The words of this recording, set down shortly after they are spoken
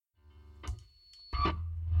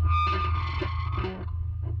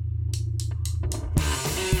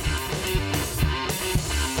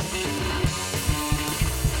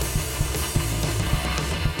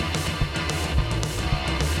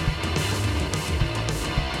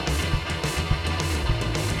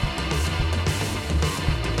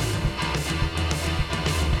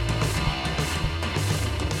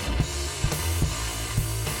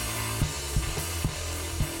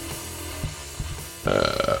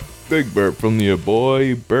Big burp from your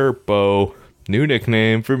boy, Burpo. New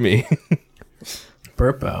nickname for me.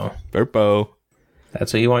 Burpo. Burpo.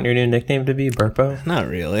 That's what you want your new nickname to be, Burpo? Not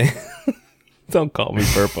really. Don't call me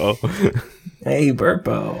Burpo. Hey,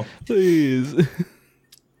 Burpo. Please.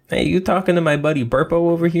 Hey, you talking to my buddy Burpo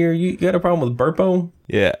over here? You got a problem with Burpo?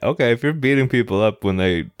 Yeah, okay, if you're beating people up when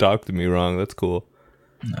they talk to me wrong, that's cool.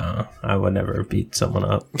 No, I would never beat someone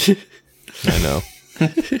up. I know.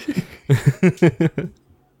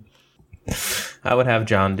 I would have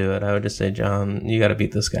John do it. I would just say, John, you got to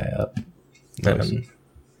beat this guy up. Nice.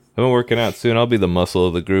 I've been working out soon. I'll be the muscle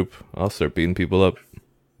of the group. I'll start beating people up.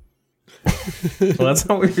 Well, that's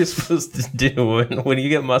not what you're supposed to do. When you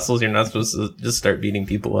get muscles, you're not supposed to just start beating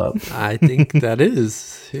people up. I think that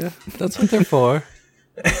is. Yeah, that's what they're for.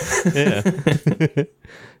 Yeah.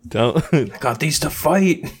 Don't. I got these to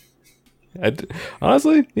fight.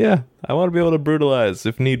 Honestly, yeah. I want to be able to brutalize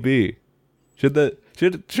if need be. Should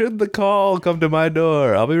the call come to my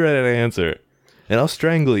door, I'll be ready to answer. And I'll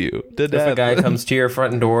strangle you to death. If a guy comes to your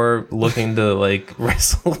front door looking to, like,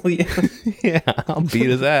 wrestle you. Yeah, I'll beat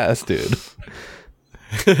his ass, dude.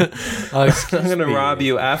 I'm going to rob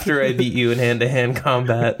you after I beat you in hand-to-hand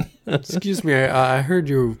combat. Excuse me, I heard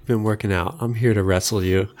you've been working out. I'm here to wrestle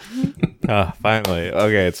you. Finally.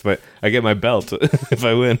 Okay, I get my belt if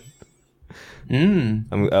I win.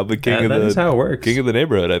 I'll be king of that is how it works. King of the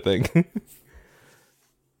neighborhood, I think.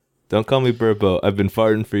 Don't call me Burpo. I've been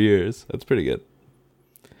farting for years. That's pretty good.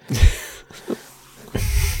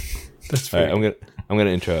 That's all right. I'm gonna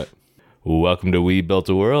intro it. Welcome to We Built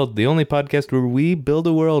a World, the only podcast where we build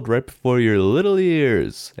a world right before your little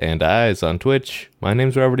ears and eyes on Twitch. My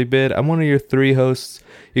name's Robert E. Bidd. I'm one of your 3 hosts.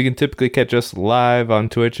 You can typically catch us live on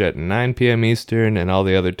Twitch at 9 p.m. Eastern and all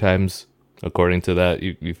the other times according to that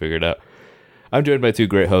you figured out. I'm joined by 2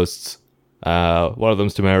 great hosts. One of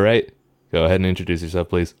them's to my right. Go ahead and introduce yourself,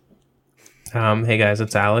 please. Hey guys,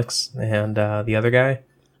 it's Alex, and the other guy.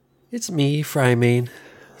 It's me, Frymane.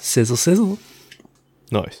 Sizzle, sizzle.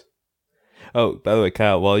 Nice. Oh, by the way,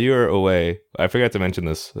 Kyle, while you're away, I forgot to mention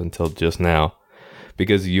this until just now,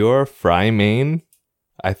 because your Frymane,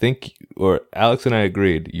 I think, or Alex and I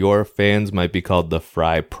agreed, your fans might be called the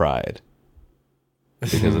Fry Pride,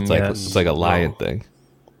 because it's like Yes. it's like a lion thing.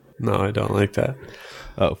 No, I don't like that.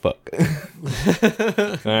 Oh, fuck.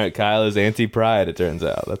 All right, Kyle is anti-pride, it turns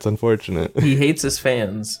out. That's unfortunate. He hates his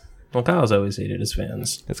fans. Well, Kyle's always hated his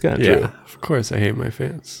fans. That's kind of Yeah, true. of course I hate my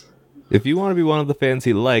fans. If you want to be one of the fans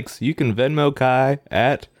he likes, you can Venmo Kai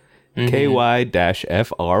at KY-FRY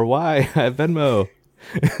at Venmo.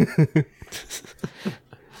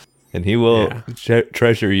 And he will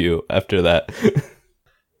treasure you after that.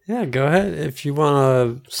 Yeah, go ahead. If you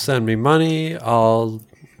want to send me money, I'll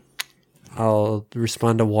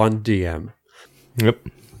respond to one DM. Yep.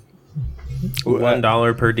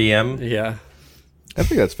 $1 per DM. Yeah. I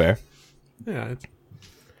think that's fair. Yeah.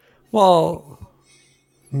 Well,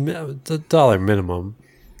 the dollar minimum.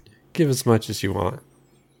 Give as much as you want.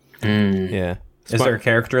 Yeah. Is there a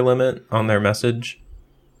character limit on their message?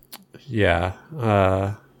 Yeah.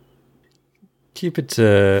 Keep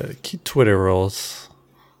Twitter rules.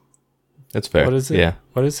 That's fair. What is it? Yeah.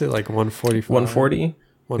 What is it, like 145? 140?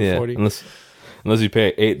 140? Yeah. Unless you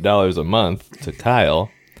pay $8 a month to Kyle,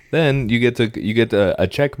 then you get a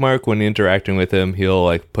check mark when interacting with him. He'll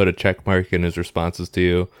like put a check mark in his responses to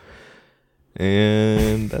you.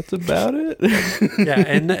 And that's about it. Yeah,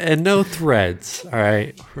 and no threads. All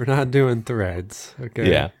right, we're not doing threads. Okay.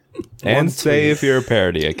 Yeah. And say if you're a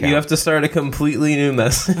parody account. You have to start a completely new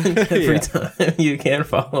message every time. You can't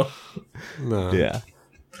follow. No. Yeah.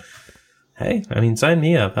 Hey, I mean, sign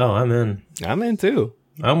me up. Hell, I'm in. I'm in too.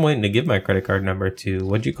 I'm waiting to give my credit card number to,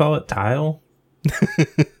 what'd you call it, Tile?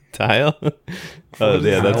 Tile? Oh,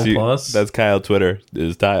 yeah, Tile that's you. Plus? That's Kyle Twitter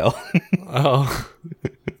is Tile. Oh.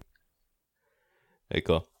 Hey,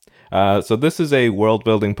 cool. So this is a world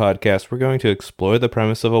building podcast. We're going to explore the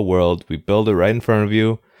premise of a world. We build it right in front of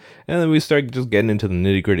you. And then we start just getting into the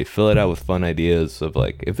nitty gritty. Fill it out with fun ideas of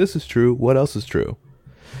like, if this is true, what else is true?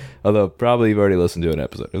 Although probably you've already listened to an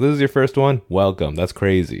episode. If this is your first one, welcome. That's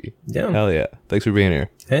crazy. Yeah. Hell yeah. Thanks for being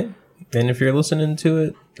here. Hey, and if you're listening to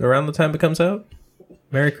it around the time it comes out,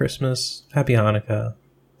 Merry Christmas, Happy Hanukkah,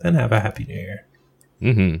 and have a Happy New Year.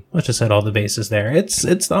 Mm-hmm. Let's just hit all the bases there. It's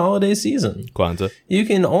the holiday season. Kwanzaa. You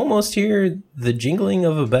can almost hear the jingling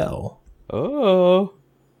of a bell. Oh.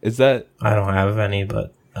 Is that... I don't have any,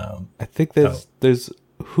 but... I think there's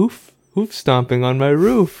hoof stomping on my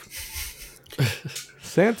roof.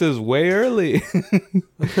 Santa's way early.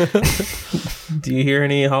 Do you hear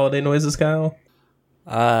any holiday noises, Kyle?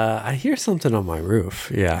 I hear something on my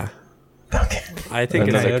roof. Yeah. Okay. I think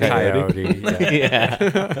Is it's it a coyote. Yeah.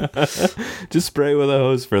 Yeah. Just spray with a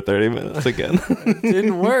hose for 30 minutes again. It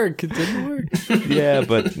didn't work. Yeah,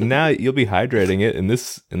 but now you'll be hydrating it in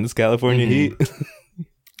this California heat.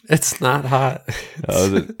 It's not hot.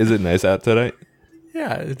 Oh, is it nice out tonight?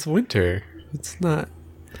 Yeah, it's winter. It's not.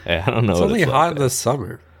 Hey, I don't know. It's what only it's hot like in the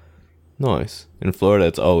summer. Nice. In Florida,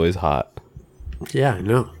 it's always hot. Yeah, I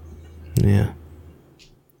know. Yeah.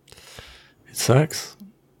 It sucks.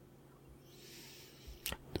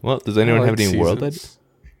 Well, does anyone I have like any world seasons.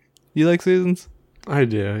 You like seasons? I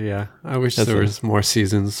do, yeah. I wish That's there what- was more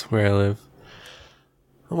seasons where I live.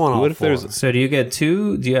 I'm on all What if four. there's- So do you get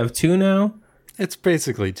 2? Do you have 2 now? It's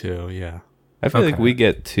basically 2, yeah. I feel like Okay. we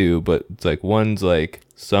get 2, but it's like one's like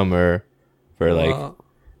summer for Well,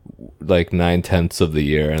 like 9/10 of the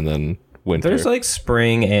year, and then winter. There's like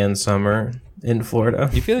spring and summer in Florida.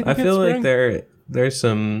 You feel like you I get feel spring? like there's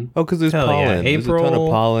some because there's Hell yeah. pollen. There's a ton of April-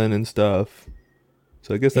 pollen and stuff.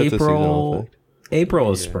 So I guess that's a seasonal April. effect.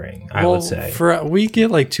 April is spring, I well, would say. we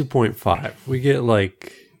get like 2.5. We get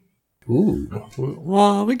like, Ooh.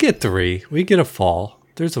 well, we get 3. We get a fall.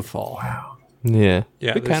 There's a fall. Wow. Yeah,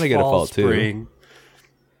 Yeah, we there's kind of get a fall too. spring,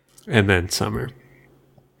 and then summer.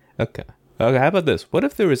 Okay. Okay. How about this? What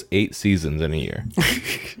if there was 8 seasons in a year?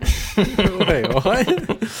 Wait, what?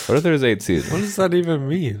 What if there was 8 seasons? What does that even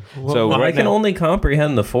mean? What- So Well, right I can now- only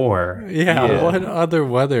comprehend the 4. yeah, Yeah. what other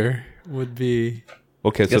weather would be?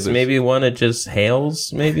 Okay, so Guess there's- maybe one it just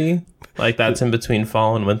hails, maybe. Like that's in between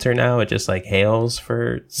fall and winter now. It just like hails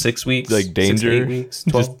for 6 weeks. Like 6 to 8 danger? weeks,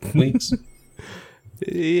 12 weeks.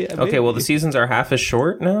 Yeah, Okay, well the seasons are half as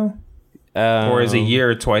short now? Or is a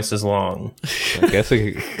year twice as long? I guess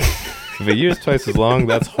if a year's twice as long,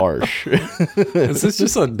 that's harsh. Is this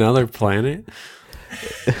just another planet?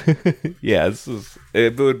 Yeah,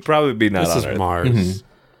 it would probably be not This on is Earth. Mars.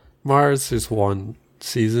 Mars is one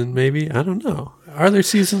season, maybe. I don't know. Are there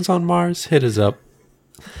seasons on Mars? Hit us up.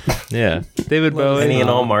 Yeah, David Bowie. Any and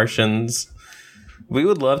all Martians. We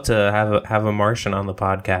would love to have a Martian on the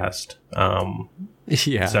podcast.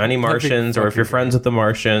 Yeah. So any that'd be Martians, or if you're fucking friends with the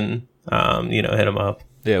Martian, hit him up.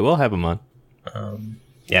 Yeah, we'll have him on.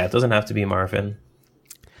 Yeah, it doesn't have to be Marvin.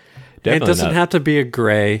 It Definitely doesn't not. have to be a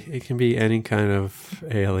gray. It can be any kind of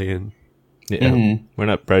alien. Yeah, we're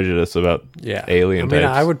not prejudiced about Yeah. alien I mean,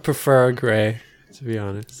 types. I would prefer a gray, to be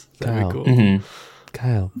honest. That'd Kyle. be cool.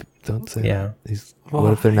 Kyle, don't say Yeah. that. Well,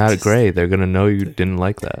 What if they're I not just- gray? They're gonna know you didn't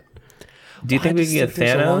like that. Do you think we could get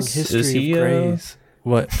there's a long Thanos? history Is of he? grays.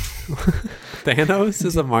 What? Thanos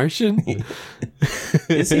is a Martian?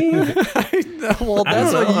 Is he? Well, I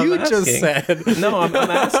that's don't know, what you I'm just asking. said. No, I'm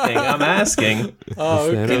asking. I'm asking. Oh, Is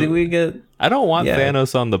okay. Do you think we get? I don't want Yeah.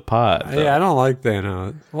 Thanos on the pod. though. Yeah, I don't like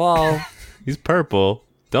Thanos. Well, He's purple.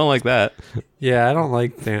 Don't like that. yeah, I don't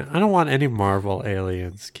like Thanos. I don't want any Marvel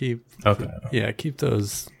aliens. Keep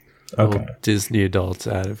those Okay. little Disney adults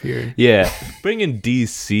out of here. Yeah, bring in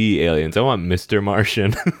DC aliens. I want Mr.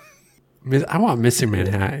 Martian. I want Mr.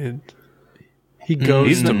 Manhattan. He goes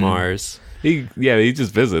He's to not- Mars. he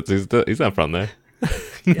just visits. He's not from there.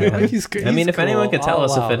 Yeah, he's good. I mean, if anyone could tell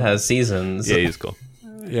us if it has. has seasons, Yeah, he's cool.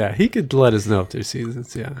 Yeah, he could let us know if there's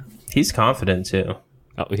seasons. Yeah, he's confident too.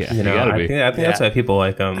 Oh yeah, You know, gotta I be. think that's Yeah. why people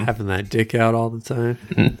like him. having that dick out all the time.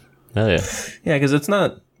 Hell yeah. Yeah, because it's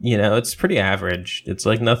not. It's pretty average. It's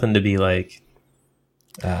like nothing to be like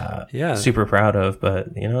Yeah, super proud of. But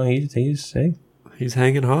he's he's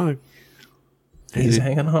hanging hog.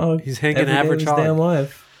 hanging hog. He's hanging every day of average his hog. damn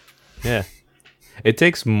life. Yeah. It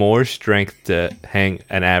takes more strength to hang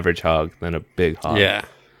an average hog than a big hog. Yeah,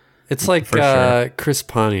 it's like For sure. Chris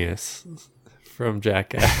Pontius from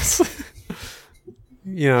Jackass.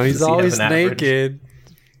 He's Does he have always an average? naked.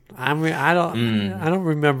 I mean, I don't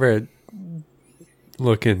remember it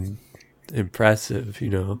looking impressive.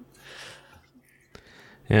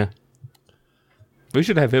 Yeah. We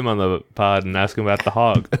should have him on the pod and ask him about the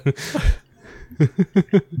hog.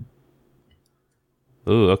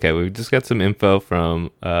 Ooh, okay. We just got some info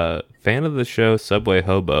from fan of the show, Subway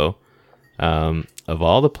Hobo. Of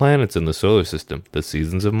all the planets in the solar system, the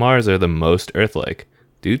seasons of Mars are the most Earth-like,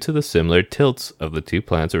 due to the similar tilts of the two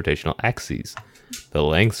planets' rotational axes. The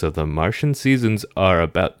lengths of the Martian seasons are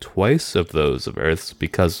about twice of those of Earth's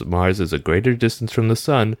because Mars is a greater distance from the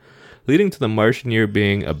Sun, leading to the Martian year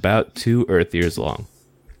being about 2 Earth years long.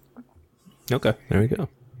 Okay, there we go.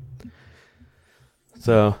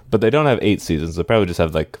 So, but they don't have 8 seasons. They probably just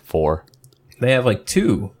have like 4, They have like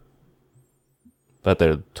 2. but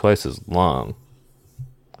they're twice as long.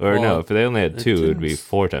 Or Well, no, if they only had it 2, it would be didn't-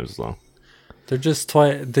 4 times as long. They're just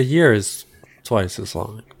twice. The year is twice as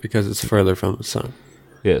long because it's further from the sun.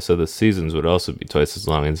 Yeah, so the seasons would also be twice as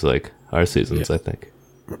long as like our seasons, I think.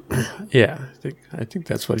 Yeah, I think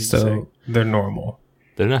that's what he's So saying. they're normal.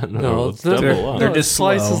 They're not normal. It's double long. they're just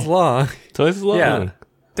twice slow. as long. Twice as long. Yeah.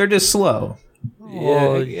 They're just slow.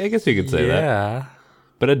 Yeah, I guess you could say that. Yeah,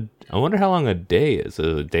 But I wonder how long a day is.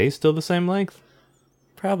 Is a day still the same length?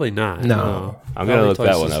 probably not. No. I'm gonna Probably look that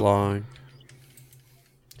twice one as up. long.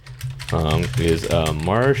 Is a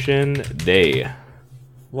Martian day.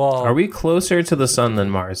 Well, Are we closer to the sun than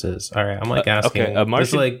Mars is? All right, I'm like asking. okay, a Martian-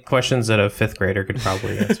 These are like questions that a fifth grader could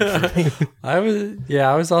probably answer for me.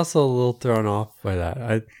 I was also a little thrown off by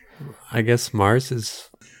that. I guess Mars is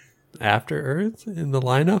after Earth in the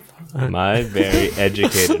lineup. My very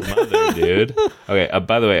educated mother, dude. Okay,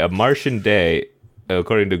 by the way, a Martian day,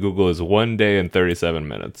 according to Google, is 1 day and 37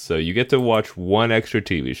 minutes. So you get to watch one extra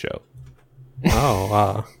TV show. Oh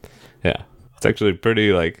wow. Yeah. It's actually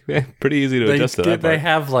pretty pretty easy to adjust to that They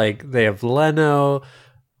part. they have Leno.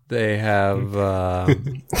 They have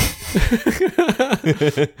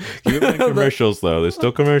Keep in mind commercials though. There's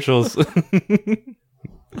still commercials.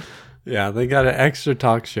 yeah, they got an extra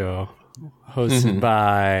talk show hosted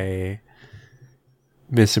by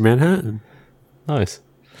Mr. Manhattan. Nice.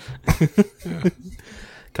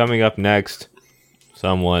 Coming up next,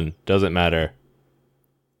 someone doesn't matter.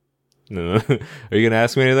 No. Are you gonna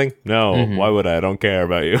ask me anything? No. Why would I? I don't care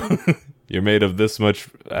about you. You're made of this much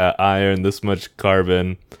iron, this much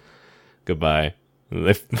carbon. Goodbye.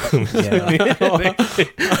 I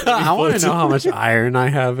want to know how much iron I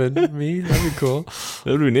have in me. That'd be cool.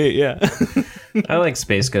 That would be neat. Yeah. I like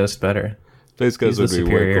Space Ghost better. Space Ghost He's the would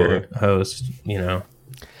be way superior cooler. host, you know.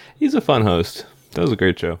 He's a fun host. That was a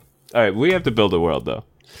great show. All right, we have to build a world though.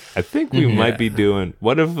 I think we might be doing.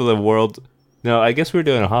 What if the world? No, I guess we're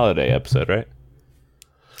doing a holiday episode, right?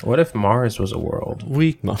 What if Mars was a world?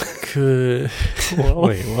 We could.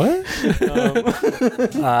 Wait, what?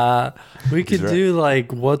 We could do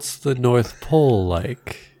like, what's the North Pole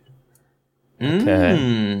like?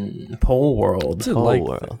 Pole world. What's it like?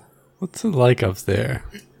 What's it like up there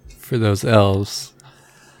for those elves?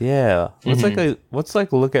 Yeah. What's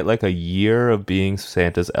like look at like a year of being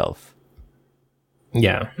Santa's elf?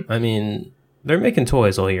 Yeah, I mean, they're making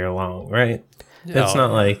toys all year long, right? It's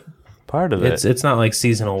not like Part of it. it's not like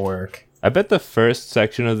seasonal work. I bet the first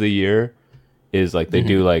section of the year is like they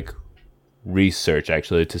do like research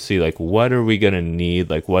actually to see like what are we gonna need,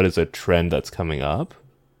 like what is a trend that's coming up.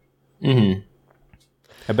 I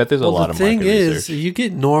bet there's a lot the of thing market is, research. you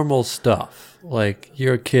get normal stuff. Like,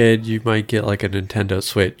 you're a kid, you might get like a Nintendo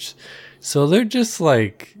Switch. So they're just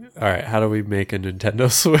like, all right, how do we make a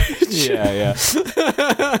Nintendo Switch? Yeah.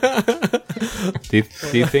 do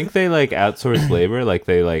you think they like outsource labor? Like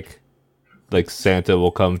they like Santa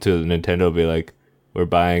will come to Nintendo and be like, we're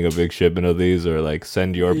buying a big shipment of these, or like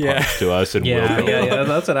send your parts to us and we'll build them. Yeah.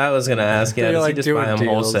 That's what I was gonna ask. Yeah, They're, does he like, just doing buy them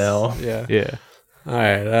deals. wholesale? Yeah. Yeah. All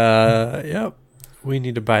right. Yep. We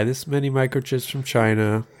need to buy this many microchips from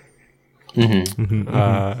China.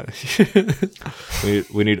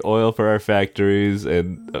 We need oil for our factories,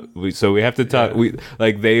 and we have to talk. We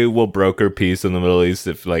like they will broker peace in the Middle East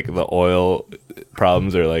if like the oil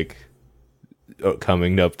problems are like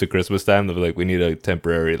coming up to Christmas time. They'll be like, we need a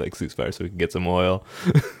temporary like ceasefire so we can get some oil.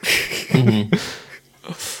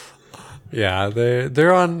 Yeah,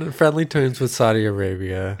 they're on friendly terms with Saudi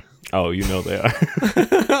Arabia. Oh, you know they are.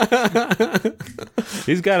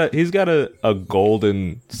 He's got a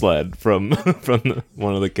golden sled from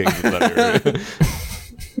one of the kings of Saudi Arabia.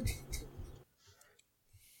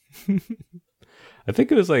 I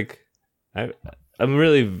think it was like I'm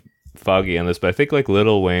really foggy on this, but I think like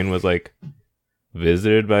Lil Wayne was like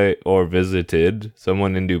visited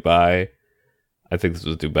someone in Dubai. I think this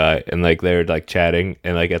was Dubai, and like they were like chatting,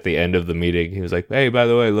 and like at the end of the meeting, he was like, "Hey, by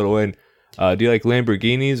the way, Lil Wayne, do you like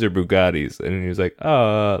Lamborghinis or Bugattis?" And he was like,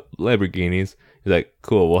 "Oh, Lamborghinis." He's like,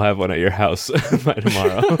 "Cool, we'll have one at your house by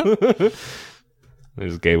tomorrow." I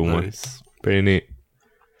just gave him one. Pretty neat.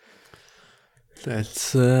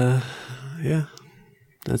 That's yeah,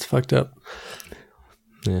 that's fucked up.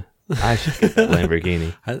 Yeah, I should get that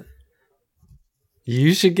Lamborghini.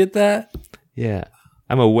 You should get that. Yeah,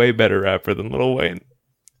 I'm a way better rapper than Lil Wayne.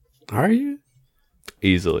 Are you?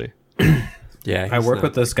 Easily. Yeah, I work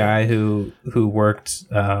with this guy who worked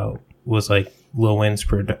was like Lil Wayne's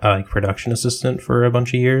production assistant for a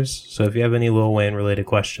bunch of years. So if you have any Lil Wayne related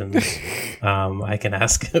questions, I can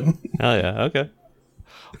ask him. Oh yeah, okay.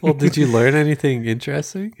 Well, did you learn anything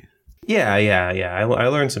interesting? Yeah. I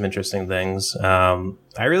learned some interesting things.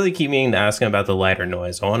 I really keep meaning to ask him about the lighter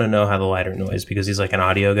noise. I want to know how the lighter noise, because he's like an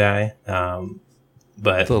audio guy.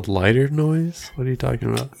 But The lighter noise? What are you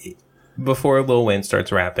talking about? before Lil Wayne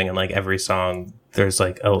starts rapping, in like every song, there's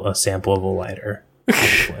like a sample of a lighter.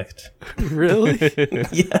 conflict. Really?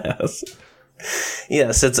 Yes.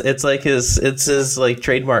 Yes, it's like his like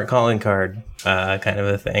trademark calling card, kind of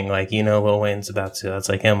a thing. Like, Lil Wayne's about to. It's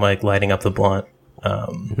like him like lighting up the blunt,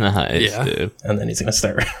 Nice, Yeah. dude. and then he's gonna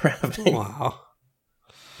start rapping. Wow.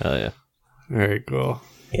 Hell yeah. Very cool.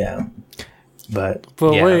 Yeah, but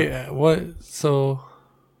But yeah. wait, what? So,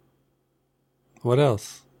 what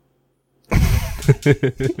else?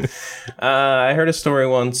 I heard a story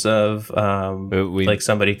once of We- like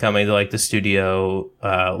somebody coming to like the studio,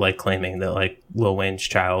 like claiming that like Lil Wayne's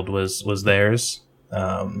child was theirs,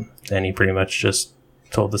 and he pretty much just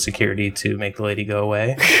told the security to make the lady go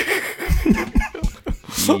away.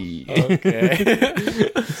 Okay.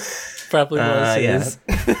 Probably was yeah. his.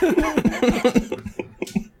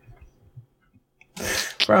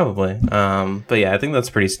 Probably, but yeah, I think that's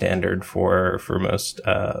pretty standard for most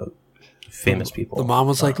famous people. The mom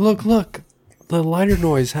was like, "Look, the lighter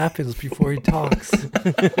noise happens before he talks.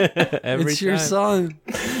 Every It's your time. son."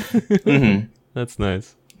 Mhm. That's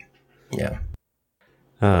nice. Yeah,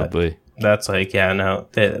 Oh boy. that's like I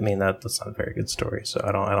mean that's not a very good story. So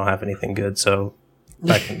I don't have anything good. So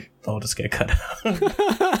I'll just get cut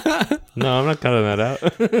out. No, I'm not cutting that out.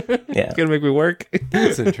 Yeah. It's gonna make me work.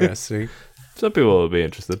 That's interesting. Some people will be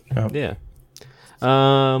interested. Oh. Yeah.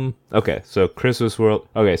 Okay, so Christmas World.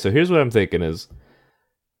 Okay, so here's what I'm thinking is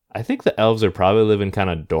I think the elves are probably living kind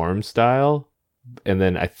of dorm style. And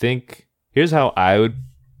then I think here's how I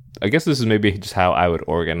guess this is maybe just how I would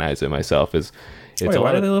organize it myself is it's Wait, a why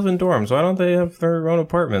lot do of, they live in dorms? Why don't they have their own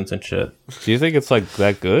apartments and shit? do you think it's like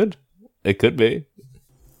that good? It could be.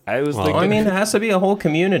 I was Well, thinking I mean, it has to be a whole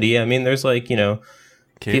community. I mean, there's like,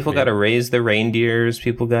 people got to raise the reindeers.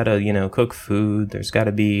 People got to, cook food. There's got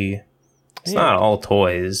to be. It's not all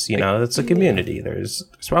toys. It's a community. There's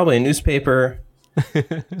probably a newspaper.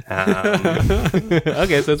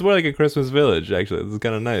 Okay, so it's more like a Christmas village, actually. This is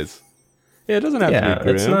kind of nice. Yeah, it doesn't have Yeah, to be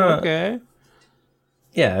grim. it's not- Okay.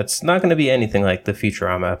 Yeah, it's not going to be anything like the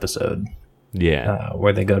Futurama episode Yeah.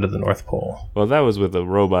 where they go to the North Pole. Well, that was with a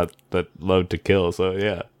robot that loved to kill, so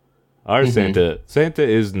yeah. Our Santa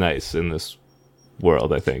is nice in this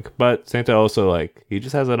world, I think. But Santa also, he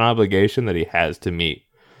just has an obligation that he has to meet.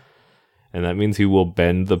 And that means he will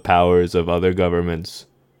bend the powers of other governments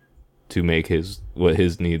to make his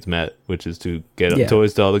needs met, which is to get Yeah.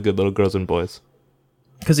 toys to all the good little girls and boys.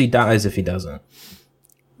 Because he dies if he doesn't,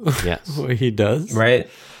 Yes. What he does? right?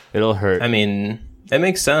 It'll hurt. I mean, it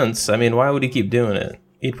makes sense. I mean, why would he keep doing it?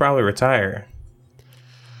 He'd probably retire.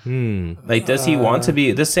 Like, does he want to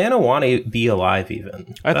be? Does Santa want to be alive?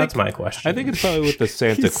 Even that's my question. I think it's probably with the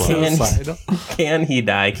Santa He's Claus. suicidal. Can he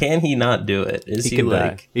die? Can he not do it? Is he He can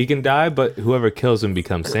like? die. He can die, but whoever kills him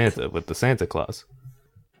becomes Santa with the Santa Claus.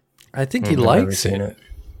 I think he I've never likes seen it.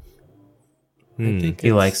 it. I think He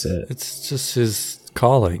it's- likes it. It's just his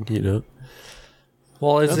calling,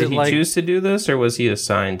 Well, is Did it he like choose to do this, or was he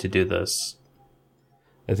assigned to do this?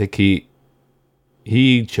 I think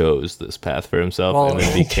he chose this path for himself Well, and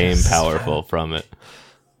then became powerful from it.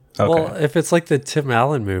 Okay. Well, if it's like the Tim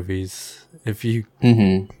Allen movies, if you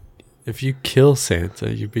Mm-hmm. if you kill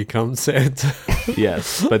Santa, you become Santa.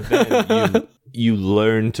 Yes, but then you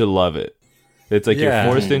learn to love it. It's like Yeah.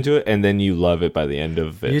 you're forced into it, and then you love it by the end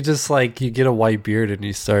of it. You just you get a white beard and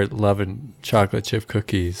you start loving chocolate chip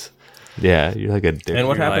cookies. Yeah, you're like a dick. And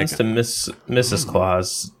what You're happens like- to Mrs.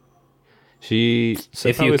 Claus? She?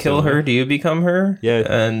 If you kill her, do you become her? Yeah.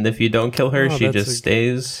 And if you don't kill her, Oh, she that's just a-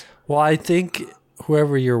 stays. Well, I think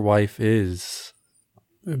whoever your wife is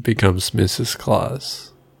becomes Mrs.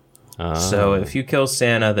 Claus. So if you kill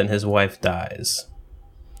Santa, then his wife dies.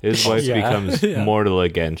 his wife Yeah. becomes Yeah. mortal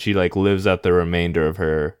again. She lives out the remainder of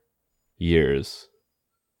her years.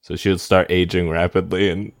 So she'll start aging rapidly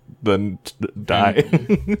and then die.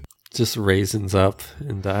 Just raisins up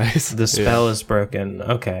and dies. The spell is broken.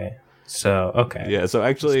 Okay. So, okay. Yeah, so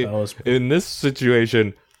actually, spell is- in this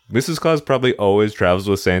situation, Mrs. Claus probably always travels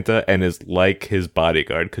with Santa and is like his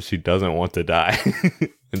bodyguard because she doesn't want to die.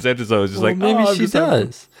 And Santa's always just Well, like, maybe "Oh, I'm she just having-"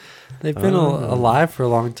 does. They've been alive for a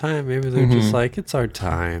long time. Maybe they're Mm-hmm. just like, it's our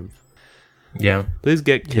time. Yeah. Please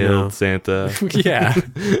get killed, know. Santa. Yeah.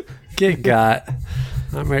 Get got.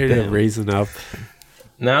 I'm ready to raisin up.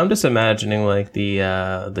 Now I'm just imagining like the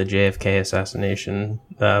JFK assassination,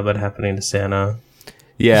 but happening to Santa.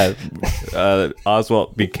 Yeah,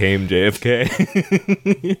 Oswald became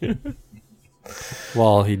JFK.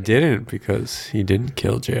 Well, he didn't because he didn't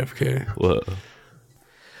kill JFK. Whoa.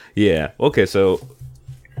 Yeah. Okay. So.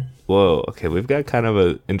 Whoa. Okay. We've got kind of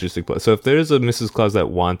an interesting place. So if there's a Mrs. Claus that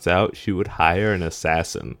wants out, she would hire an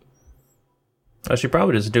assassin. Oh, she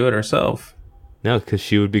probably just do it herself. No, because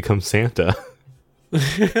she would become Santa.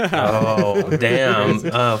 Oh, damn.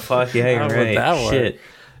 Oh, fuck, yeah, you're How would right. that work? Shit.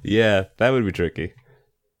 Yeah, that would be tricky.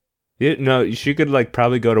 No, she could like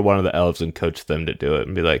probably go to one of the elves and coach them to do it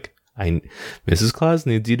and be like, Mrs. Claus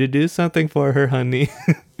needs you to do something for her, honey.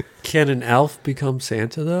 Can an elf become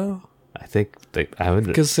Santa though? I think I would,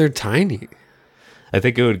 Because they're tiny. I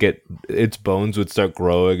think it would get, its bones would start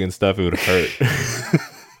growing and stuff. It would hurt. I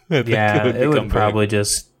think Yeah, it become would big.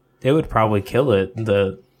 probably kill it,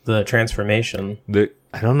 the transformation.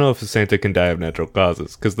 I don't know if Santa can die of natural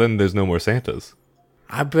causes, because then there's no more Santas.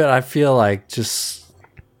 I feel like just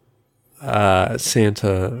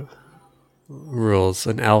Santa rules.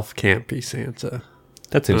 An elf can't be Santa.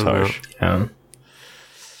 That seems I don't know. harsh. Yeah.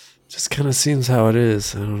 Just kind of seems how it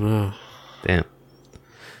is. I don't know. Damn.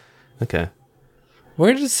 Okay.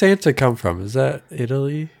 Where does Santa come from? Is that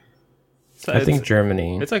Italy? I think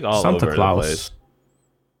Germany. it's like all Santa over Claus. the place.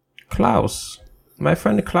 Klaus. My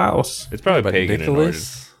friend Klaus. It's probably But pagan in origin.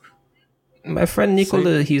 Nicholas? My friend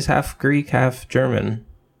Nikola, he's half Greek, half German.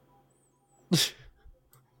 All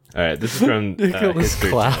right, this is from Nicholas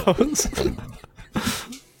History Channel. Klaus.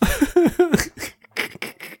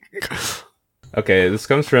 Okay, this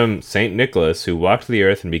comes from Saint Nicholas, who walked the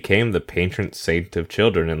earth and became the patron saint of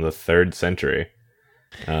children in the 3rd century.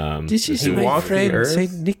 This is He my walked the friend earth?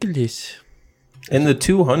 Saint Nicholas. In the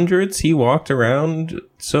 200s, he walked around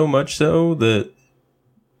so much so that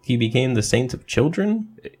he became the saint of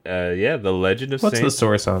children. Yeah, the legend of What's the Saint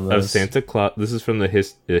source on of this? Santa Claus. This is from the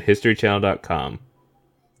historychannel.com.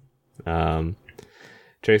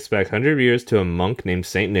 Traced back 100 years to a monk named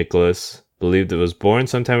Saint Nicholas, believed it was born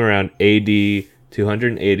sometime around AD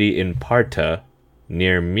 280 in Parta,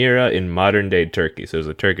 near Mira in modern-day Turkey. So it was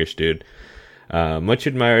a Turkish dude. Much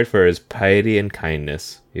admired for his piety and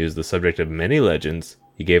kindness. He was the subject of many legends.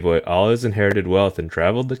 He gave away all his inherited wealth and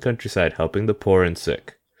traveled the countryside helping the poor and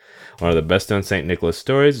sick. One of the best-known St. Nicholas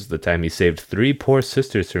stories is the time he saved 3 poor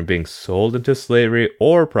sisters from being sold into slavery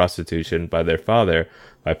or prostitution by their father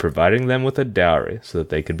by providing them with a dowry so that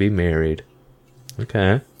they could be married.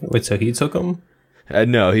 Okay. Wait, so he took them?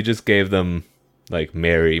 No, he just gave them, like,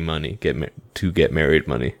 marry money, get married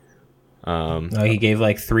money. No, he gave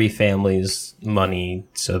like 3 families money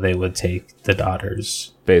so they would take the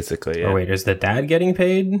daughters. Basically, yeah. Or wait, is the dad getting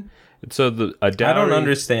paid? So a dowry... I don't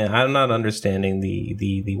understand. I'm not understanding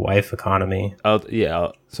the wife economy.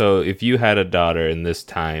 So if you had a daughter in this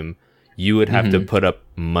time, you would have to put up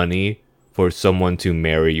money for someone to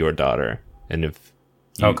marry your daughter. And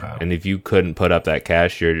if you couldn't put up that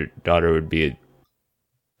cash, your daughter would be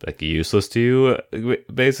like useless to you,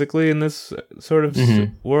 basically, in this sort of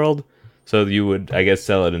world. So you would, I guess,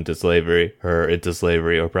 sell it into slavery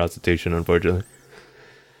or prostitution, unfortunately.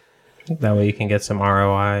 That way you can get some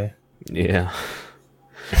ROI. Yeah.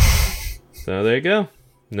 So there you go.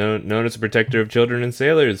 Known as a protector of children and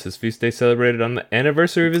sailors, his feast day celebrated on the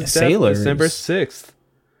anniversary of his death, December 6th.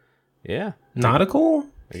 Yeah. Nautical?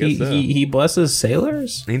 I guess so. He blesses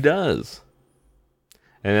sailors? He does.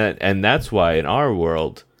 And that's why in our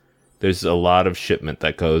world, there's a lot of shipment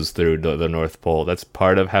that goes through the North Pole. That's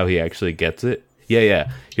part of how he actually gets it.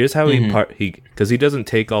 Yeah. Here's how because he doesn't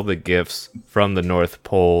take all the gifts from the North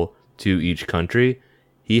Pole to each country.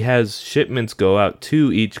 He has shipments go out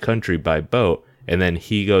to each country by boat, and then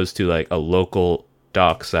he goes to like a local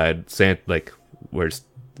dockside, like where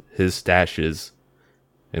his stash is,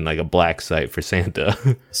 in like a black site for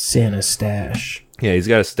Santa. Santa stash. Yeah, he's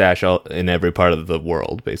got a stash in every part of the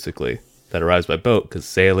world, basically, that arrives by boat, because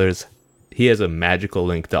sailors, he has a magical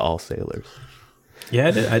link to all sailors.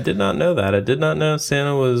 Yeah, I did not know that. I did not know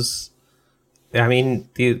Santa was... I mean,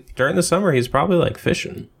 during the summer, he's probably like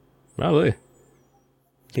fishing. Probably.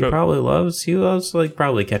 He loves like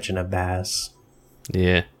probably catching a bass.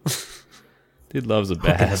 Yeah. Dude loves a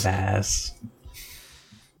Hooking bass. a bass.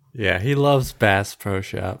 Yeah, he loves Bass Pro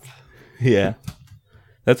Shop. Yeah.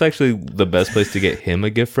 That's actually the best place to get him a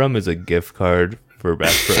gift from, is a gift card for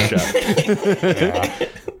Bass Pro Shop.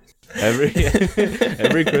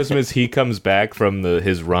 Every Christmas he comes back from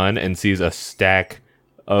his run and sees a stack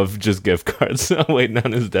of just gift cards waiting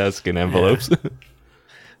on his desk in envelopes. Yeah.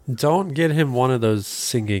 Don't get him one of those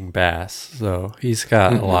singing bass, though. He's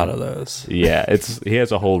got a lot of those. Yeah, he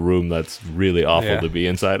has a whole room that's really awful to be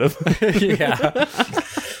inside of. Yeah.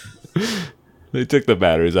 They took the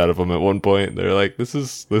batteries out of him at one point. They're like,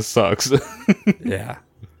 this sucks. Yeah.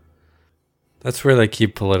 That's where they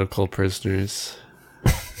keep political prisoners.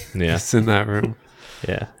 Yeah. It's in that room.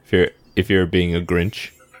 Yeah. If you're being a Grinch.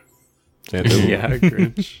 Santa Yeah, a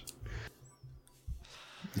Grinch.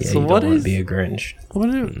 Yeah, So you don't what want to is- be a Grinch.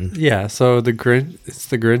 Yeah, so the Grinch, it's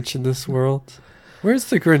the Grinch in this world. Where's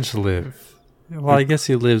the Grinch live? Well, I guess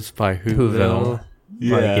he lives by Whoville.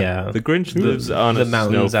 Yeah. The Grinch lives on the a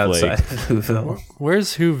mountains snowflake. outside of Whoville.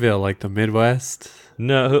 Where's Whoville? Like the Midwest?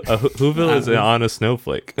 No, Whoville is on a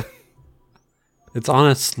snowflake. It's on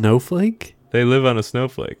a snowflake? They live on a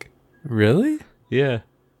snowflake. Really? Yeah.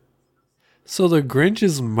 So the Grinch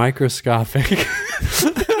is microscopic.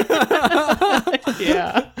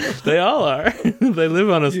 Yeah. They all are. They live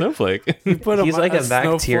on a snowflake. He's like a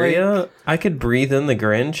bacteria. snowflake. I could breathe in the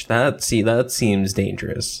Grinch. That seems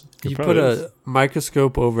dangerous. You probably put is. a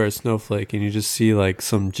microscope over a snowflake and you just see like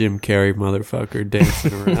some Jim Carrey motherfucker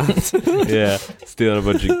dancing around. Yeah. Stealing a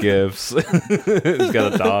bunch of gifts. He's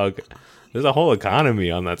got a dog. There's a whole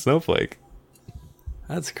economy on that snowflake.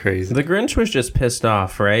 That's crazy. The Grinch was just pissed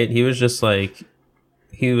off, right? He was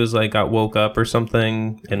got woke up or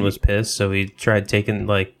something and was pissed, so he tried taking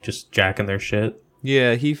just jacking their shit.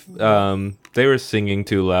 Yeah, they were singing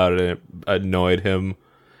too loud and it annoyed him.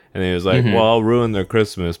 And he was like, well, I'll ruin their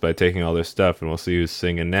Christmas by taking all their stuff and we'll see who's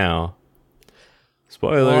singing now.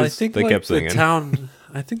 Spoilers, Well, I think they kept singing.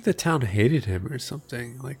 I think the town hated him or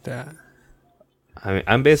something like that. I mean,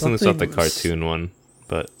 I'm basing this off the Something was- cartoon one,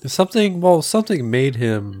 but Something made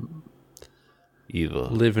him evil.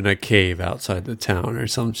 live in a cave outside the town or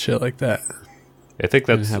some shit like that. I think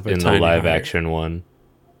that's have a in the tiny live heart. action one.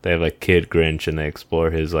 They have like Kid Grinch and they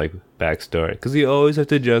explore his like backstory because you always have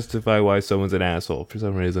to justify why someone's an asshole for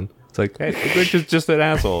some reason. It's like, hey, the Grinch is just an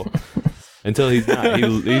asshole until he's not.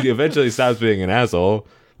 He eventually stops being an asshole.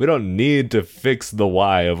 We don't need to fix the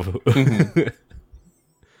why of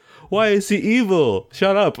why is he evil?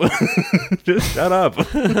 Shut up. Just shut up.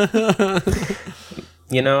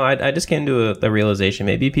 You know, I just came to a realization.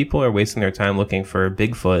 Maybe people are wasting their time looking for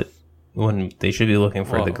Bigfoot when they should be looking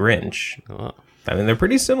for the Grinch. Oh, I mean, they're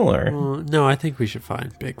pretty similar. No, I think we should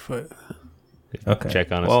find Bigfoot. Okay.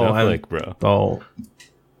 check on a Well, snowflake, bro. Oh,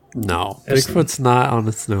 No, Bigfoot's not on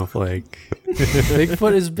a snowflake.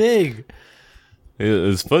 Bigfoot is big.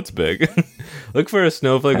 His foot's big. Look for a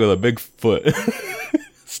snowflake with a big foot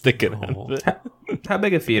sticking out of it. how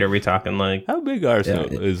big of feet are we talking? Like, How big are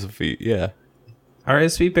his feet? Yeah. are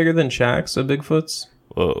his feet bigger than Shaq's of Bigfoot's?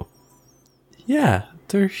 Whoa. Yeah,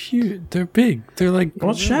 they're huge. They're big. They're like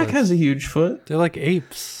Well, Shaq gorillas. has a huge foot. They're like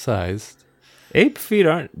apes sized. Ape feet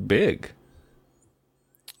aren't big.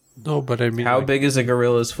 No, but I mean, How like, big is a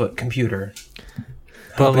gorilla's foot? Computer.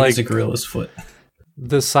 But How big is a like gorilla's foot?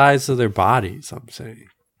 the size of their bodies. I'm saying.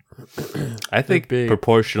 I think big.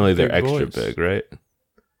 proportionally they're Big extra boys. big, right?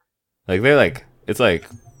 Like they're like it's like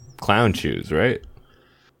clown shoes, right?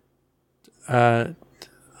 I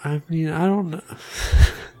mean, I don't know.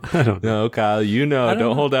 I don't know. No, Kyle, you know, I don't don't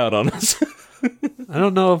know. hold out on us. I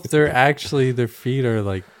don't know if they're actually their feet are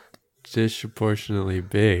like disproportionately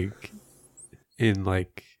big in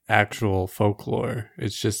like actual folklore.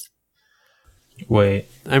 It's just, Wait.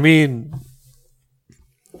 I mean,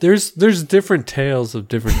 there's different tales of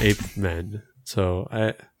different ape men. So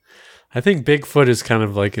I think Bigfoot is kind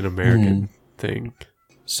of like an American thing.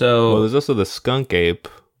 So, Well, there's also the skunk ape.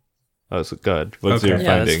 Oh, so good. What's Okay. your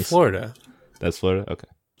Yeah, findings? that's Florida. That's Florida. Okay.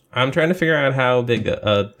 I'm trying to figure out how big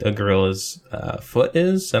a gorilla's foot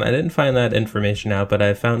is, and I didn't find that information out, but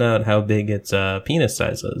I found out how big its penis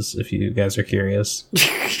size is, if you guys are curious.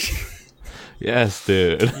 Yes,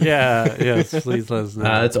 dude. Yeah, yes, please let us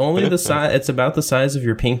know. It's only the size, it's about the size of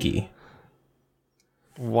your pinky.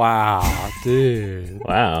 Wow, dude.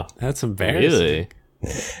 Wow. That's embarrassing. Really?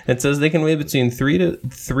 It says they can weigh between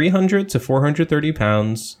 300 to 430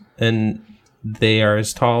 pounds, and they are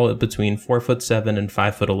as tall between 4'7" and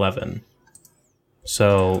 5'11".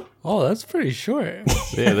 So Oh, that's pretty short.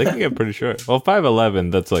 Yeah, they can get pretty short. Well,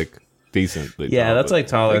 5'11", that's like decently yeah, tall, that's but like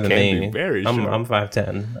taller they than can me. be very I'm short.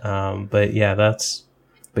 5'10".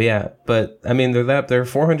 But I mean they're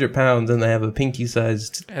 400 pounds and they have a pinky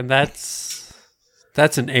sized And that's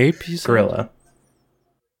an ape, you said? gorilla.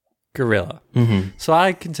 Gorilla. Mm-hmm. So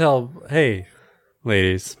I can tell, hey,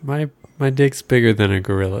 ladies, my dick's bigger than a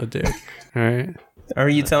gorilla dick. All right. Are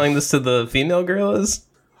you telling this to the female gorillas?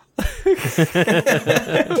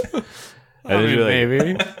 And then you're like,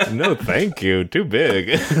 maybe. no, thank you. Too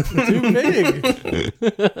big. Too big.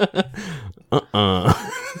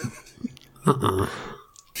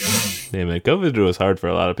 Yeah, man, COVID was hard for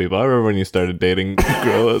a lot of people. I remember when you started dating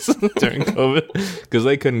gorillas during COVID because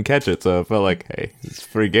they couldn't catch it, so it felt like, hey, it's a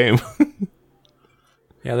free game.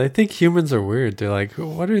 Yeah, they think humans are weird. They're like,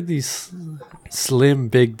 what are these slim,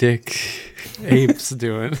 big dick apes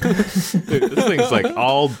doing? Dude, this thing's like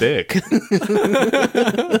all dick.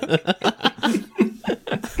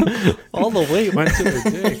 All the weight went to their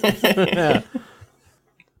dick.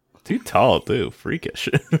 Too tall, too. Freakish.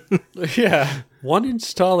 Yeah, 1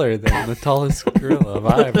 inch taller than the tallest gorilla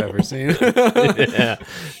I've ever seen. Yeah.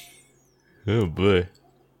 Oh boy.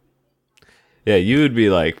 Yeah, you would be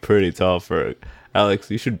like pretty tall for Alex.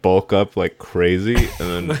 You should bulk up like crazy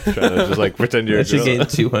and then try to just like pretend you're I a should gorilla. gain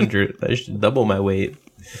 200. I should double my weight.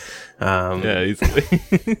 Yeah, easily.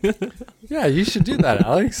 Yeah, you should do that,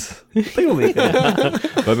 Alex. I think it'll be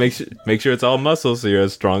good. But make sure it's all muscle so you're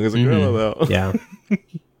as strong as a gorilla though. Yeah.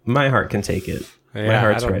 My heart can take it. My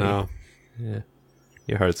heart's I don't ready. know. Yeah.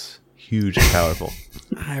 Your heart's huge and powerful.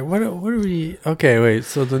 All right, what are we? Okay, wait.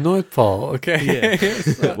 So the North Pole. Okay.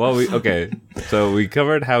 Well, so we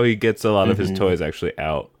covered how he gets a lot of his toys actually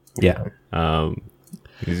out. Yeah.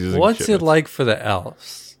 He's using What's it shipments. like for the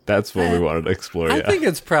elves? That's what we wanted to explore. I Yeah. think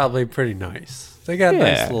it's probably pretty nice. They got Yeah.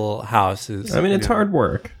 nice little houses. I mean, you it's know. hard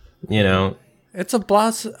work, you know. It's a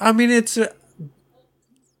blossom. I mean, it's a.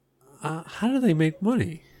 How do they make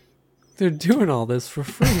money? They're doing all this for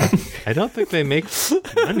free. I don't think they make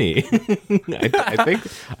money.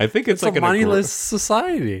 I think it's like a moneyless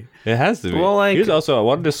society. It has to be. Well, like, here's also I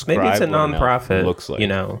want to describe. Maybe it's a what an elf nonprofit. looks like. You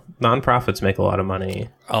know, nonprofits make a lot of money.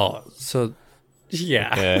 Oh, so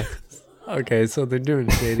yeah. Yeah. Okay, so they're doing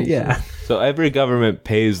shady. Yeah. So every government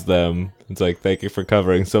pays them. It's like, thank you for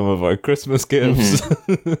covering some of our Christmas gifts.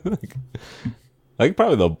 like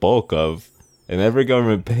probably the bulk of, and every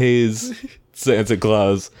government pays Santa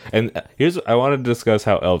Claus. And I want to discuss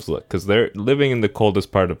how elves look because they're living in the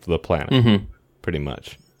coldest part of the planet, pretty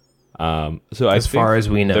much. So As far as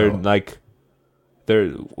we know. they're like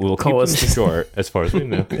we'll keep them Coldest. short as far as we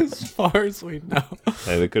know. As far as we know.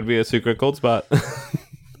 Hey, there could be a secret cold spot.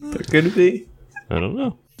 There could be. I don't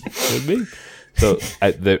know. Could be. So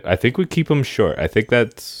I think we keep them short. I think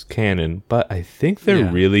that's canon, but I think they're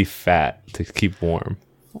Yeah. really fat to keep warm.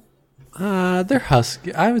 They're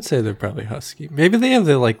husky. I would say they're probably husky. Maybe they have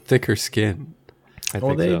the like thicker skin. I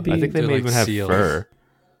Well, think they'd so. be- I think they they're may like even have seals. fur.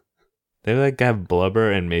 They like have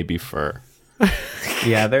blubber and maybe fur.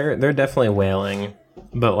 Yeah, they're definitely whaling.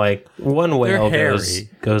 But like one whale They're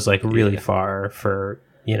goes like really Yeah. far for,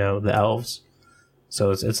 you know, the elves.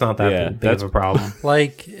 So it's not that Yeah, big of a problem.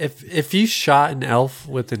 Like if you shot an elf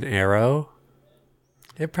with an arrow,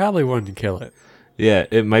 it probably wouldn't kill it. Yeah,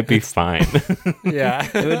 it might be fine. Yeah,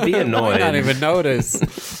 It would be might not annoyed. even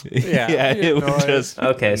notice. yeah, be it would annoyed. just.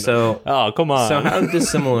 Okay, so Oh, come on. so how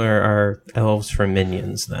dissimilar are elves from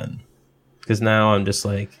minions then? Because now I'm just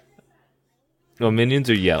like, Well, minions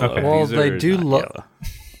are yellow. Okay. Well, These they are do not lo- yellow.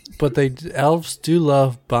 But elves do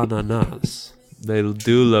love bananas. They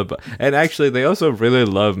do love, and actually, they also really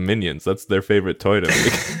love minions. That's their favorite toy to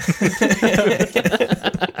make.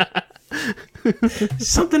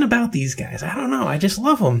 something about these guys. I don't know. I just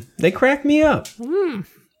love them. They crack me up.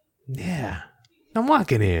 Yeah, I'm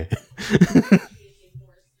walking here.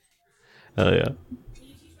 Hell yeah!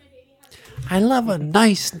 I love a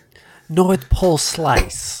nice North Pole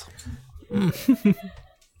slice.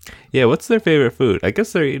 Yeah, what's their favorite food? I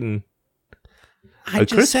guess they're eating. I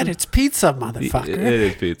just said it's pizza, It motherfucker.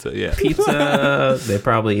 is pizza. Yeah, Pizza. They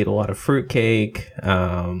probably eat a lot of fruitcake.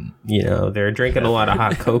 You know, they're drinking a lot of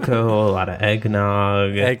hot cocoa, a lot of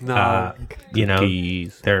eggnog. Eggnog. You know,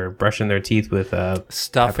 Cookies. they're brushing their teeth with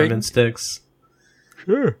Stuffing. peppermint sticks.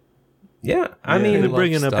 Sure. Yeah, I Yeah, mean, they're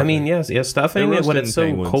bringing up. I mean, yes, stuffing They're when it's so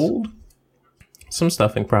roasting penguins. cold. Some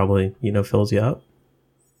stuffing probably, you know, fills you up.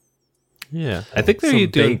 Yeah, I think they're Some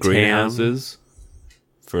doing baked ham. greenhouses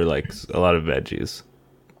for like a lot of veggies.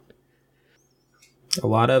 A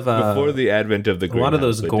lot of Before the advent of the a greenhouse, lot of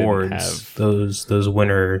those they didn't gourds, have- those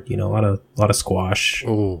winter, you know, a lot of squash.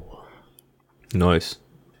 Oh, Nice.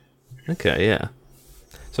 Okay, yeah.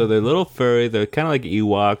 So they're little furry. They're kind of like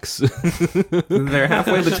Ewoks. They're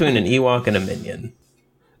halfway between an Ewok and a minion.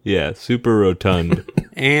 Yeah, super rotund.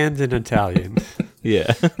 and an Italian.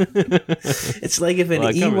 Yeah. It's like if an Well,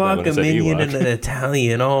 I covered that Ewok, when I a said minion, Ewok. and an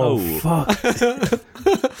Italian. Oh, Oh. fuck.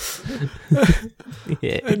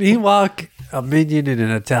 Yeah. An Ewok, a minion, and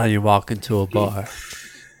an Italian walk into a bar.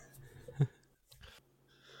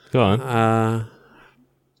 Go on.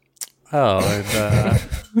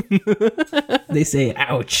 They say,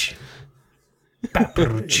 ouch.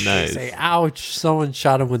 Nice. Say, ouch, someone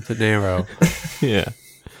shot him with an arrow. Yeah.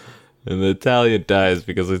 And the Italian dies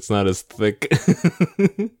because it's not as thick.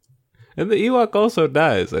 And the Ewok also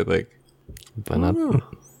dies, I think. But not.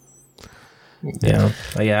 Yeah.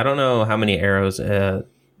 Yeah, I don't know how many arrows the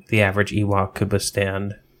average Ewok could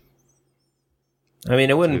withstand. I mean,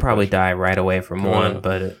 it wouldn't probably die right away from one,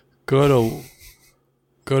 but Go to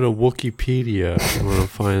Wikipedia if you want to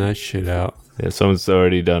find that shit out. Yeah, someone's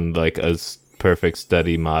already done like a perfect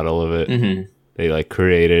study model of it. They like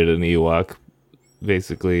created an Ewok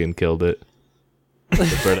basically, and killed it.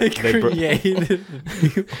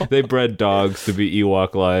 They bred dogs to be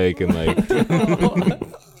Ewok-like and like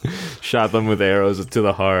shot them with arrows to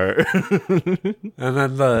the heart. And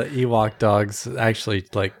then the Ewok dogs actually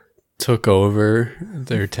like took over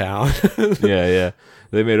their town. Yeah.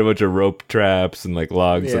 They made a bunch of rope traps and like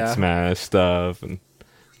logs that smash stuff, and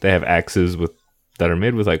they have axes that are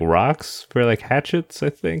made with like rocks for like hatchets, I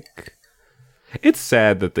think. It's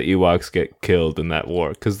sad that the Ewoks get killed in that war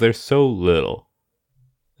because they're so little.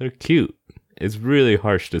 They're cute. It's really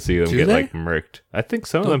harsh to see them like murked. I think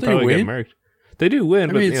some of them probably get murked. They do win,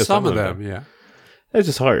 but mean, some of them, yeah. It's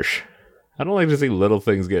just harsh. I don't like to see little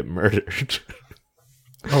things get murdered.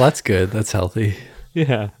 Well, that's good. That's healthy.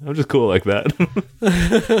 Yeah, I'm just cool like that.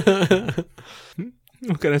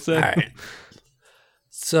 What can I say? All right.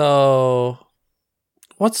 So,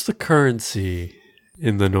 what's the currency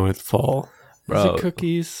in the North Pole? Is it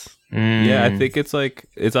cookies? Yeah, I think it's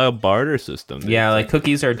a barter system. Yeah, like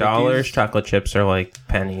cookies are dollars, chocolate chips are like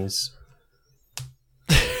pennies.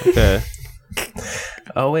 Okay.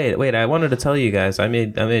 Oh wait! I wanted to tell you guys, I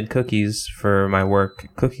made cookies for my work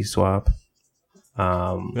cookie swap.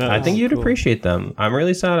 I think you'd appreciate them. I'm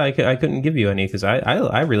really sad I couldn't give you any because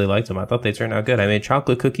I really liked them. I thought they turned out good. I made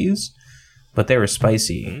chocolate cookies, but they were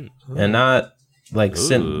spicy and not like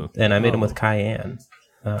and I made them with cayenne.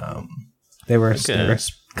 They were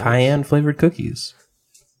cayenne flavored cookies.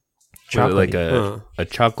 Like a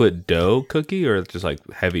chocolate dough cookie or just like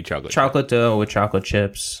heavy chocolate? Chocolate dough with chocolate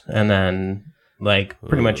chips and then like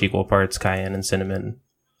pretty much equal parts cayenne and cinnamon.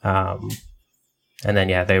 And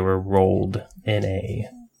then, they were rolled in a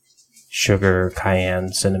sugar,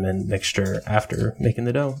 cayenne, cinnamon mixture after making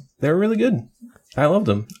the dough. They were really good. I loved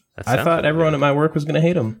them. I thought everyone at my work was going to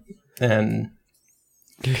hate them. And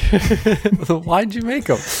why'd you make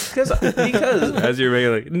them? Because as you're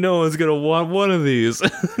making, like, no one's going to want one of these.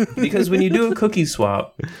 Because when you do a cookie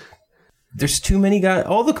swap, there's too many guys.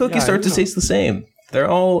 All the cookies start to taste the same.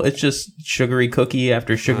 It's just sugary cookie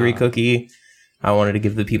after sugary cookie. I wanted to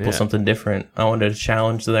give the people something different. I wanted to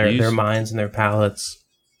challenge their minds and their palates.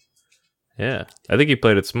 Yeah, I think you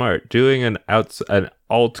played it smart. Doing an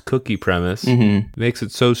alt cookie premise makes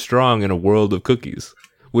it so strong in a world of cookies,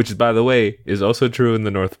 which, by the way, is also true in the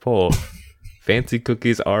North Pole. Fancy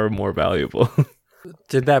cookies are more valuable.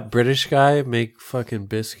 Did that British guy make fucking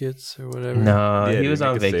biscuits or whatever? No, he was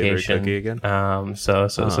on vacation. So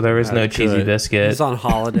there was no cheesy biscuit. He's on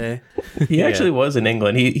holiday. He actually was in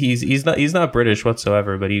England. He's not British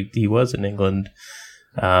whatsoever, but he was in England.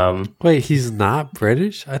 Wait, he's not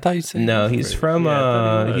British? I thought you said no. He's from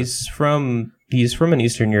he's from an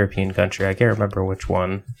Eastern European country. I can't remember which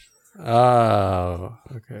one. Oh,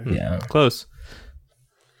 okay. Yeah, close.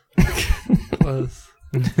 Close.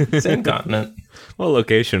 Same continent. Well,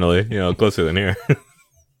 locationally, closer than here.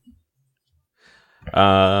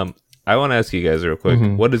 I want to ask you guys real quick.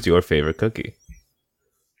 What is your favorite cookie?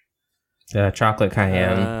 Chocolate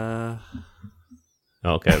cayenne.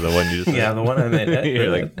 Okay, the one you just yeah, the one I made. You're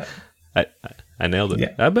like, I nailed it.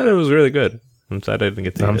 Yeah. I bet it was really good. I'm sad I didn't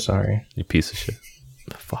get to eat it. I'm sorry. You piece of shit.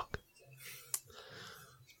 Fuck.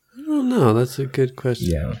 I don't know. That's a good question.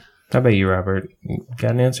 Yeah. How about you, Robert?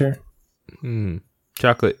 Got an answer?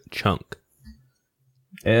 Chocolate chunk.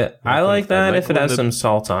 I like that if it has some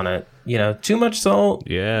salt on it. Too much salt,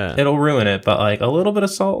 it'll ruin it. But like a little bit of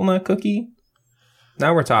salt on that cookie,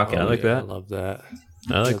 now we're talking. I like that. I love that.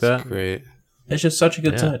 That's that. Great. It's just such a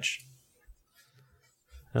good touch.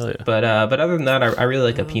 Hell yeah. But other than that, I really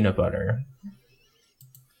like a peanut butter.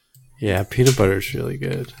 Yeah, peanut butter is really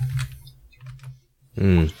good.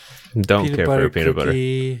 Don't care for peanut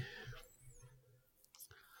butter.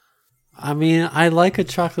 I mean, I like a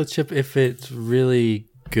chocolate chip if it's really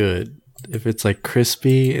good. If it's like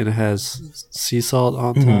crispy and it has sea salt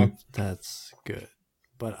on top, that's good.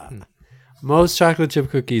 But most chocolate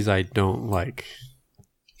chip cookies I don't like.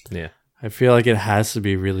 Yeah. I feel like it has to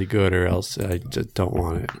be really good or else I just don't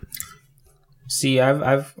want it. See,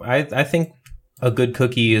 I think a good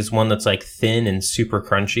cookie is one that's like thin and super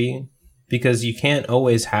crunchy because you can't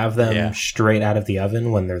always have them straight out of the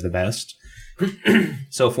oven when they're the best.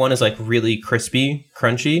 So if one is like really crispy,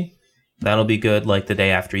 crunchy, that'll be good like the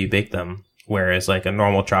day after you bake them. Whereas like a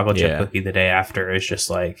normal chocolate chip cookie the day after is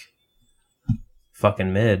just like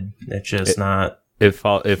fucking mid. It's just not. It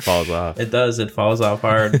falls off. It does. It falls off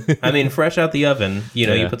hard. I mean, fresh out the oven,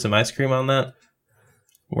 you put some ice cream on that.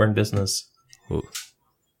 We're in business. Ooh.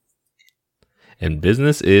 And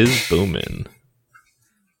business is booming.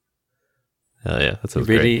 Hell yeah, that sounds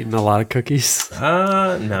great. Been eating a lot of cookies?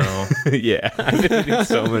 No. Yeah, I've been eating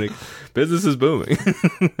so many. Business is booming.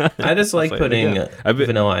 I just like putting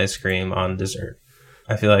vanilla ice cream on dessert.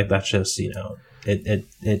 I feel like that's just,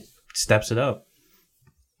 it steps it up.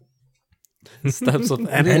 Steps of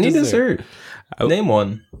Any dessert. Name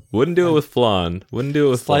one. Wouldn't do it with flan. Wouldn't do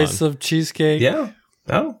it with Slice flan. of cheesecake. Yeah.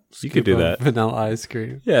 Oh. You could do that. Vanilla ice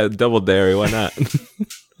cream. Yeah, double dairy. Why not?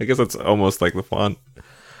 I guess that's almost like the flan.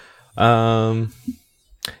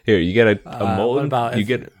 Here, you get a molten. What about you if-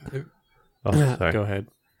 get. Oh, sorry. Go ahead.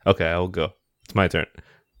 Okay, I'll go. It's my turn.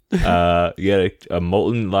 You get a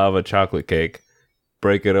molten lava chocolate cake.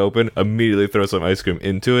 Break it open. Immediately throw some ice cream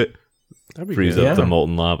into it. That'd be Freeze good. up the Yeah.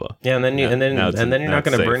 molten lava. Yeah, and then Now you're it's not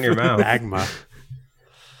going to safe. burn your mouth. Magma.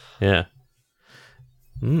 Yeah.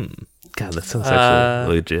 God, that sounds Uh,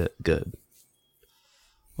 actually legit good.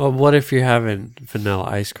 Well, what if you're having vanilla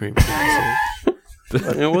ice cream?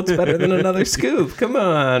 What's better than another scoop? Come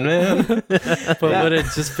on, man. But would it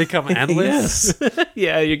just become endless? Yes.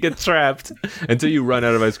 Yeah, you get trapped until you run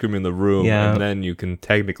out of ice cream in the room, Yeah. and then you can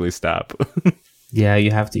technically stop. Yeah,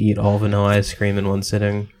 you have to eat all vanilla ice cream in one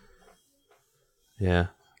sitting. Yeah.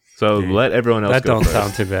 So Dude, let everyone else That go don't first.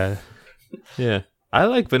 sound too bad. Yeah. I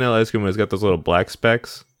like vanilla ice cream when it's got those little black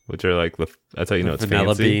specks, which are like that's how you know it's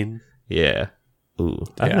Vanilla fancy. bean. Yeah. Ooh.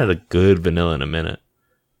 I haven't Yeah. had a good vanilla in a minute.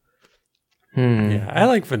 Yeah, I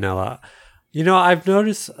like vanilla. I've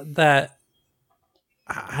noticed that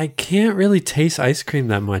I can't really taste ice cream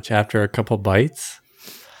that much after a couple bites.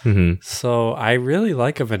 Mm-hmm. So I really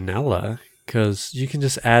like a vanilla because you can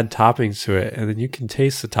just add toppings to it and then you can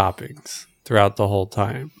taste the toppings throughout the whole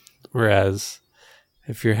time. Whereas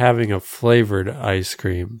if you're having a flavored ice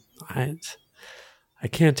cream, I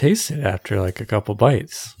can't taste it after like a couple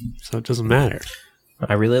bites. So it doesn't matter.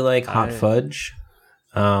 I really like hot fudge.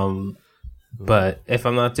 But if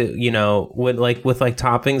I'm not with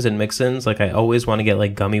toppings and mix-ins, like I always want to get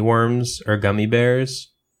like gummy worms or gummy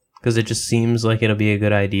bears because it just seems like it'll be a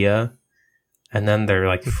good idea. And then they're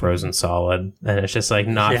like frozen solid, and it's just like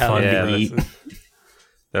not fun to eat.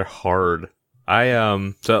 They're hard.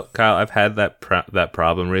 So Kyle, I've had that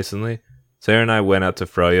problem recently. Sarah and I went out to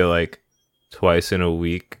Froyo like twice in a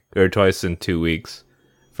week or twice in 2 weeks.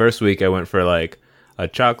 First week I went for like a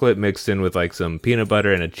chocolate mixed in with like some peanut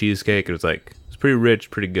butter and a cheesecake. It was pretty rich,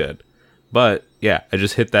 pretty good. But yeah, I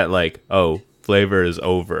just hit that like, oh, flavor is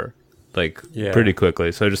over pretty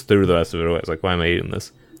quickly. So I just threw the rest of it away. I was like, why am I eating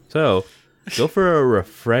this? So go for a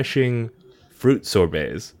refreshing fruit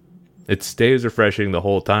sorbets. It stays refreshing the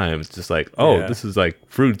whole time. It's just like, this is like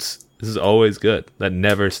fruits. This is always good. That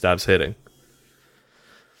never stops hitting.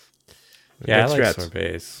 Yeah, I like Strats.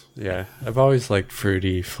 sorbets. Yeah, I've always liked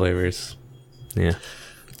fruity flavors. Yeah.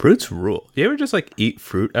 Fruits rule. You ever just like eat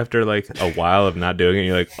fruit after like a while of not doing it and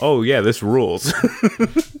you're like, oh yeah, this rules.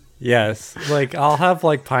 Yes, like I'll have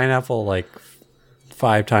like pineapple like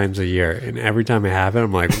 5 times a year, and every time I have it,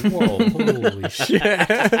 I'm like, whoa, holy shit!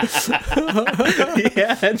 Yeah,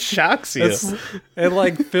 it shocks you. It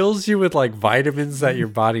like fills you with like vitamins that your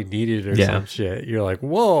body needed or some shit. You're like,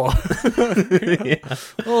 whoa,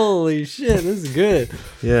 holy shit, this is good.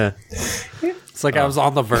 Yeah. It's like I was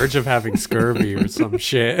on the verge of having scurvy or some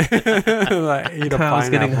shit. I eat a Kyle's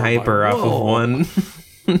getting pineapple, I'm hyper like, off of whoa. one.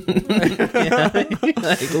 Like,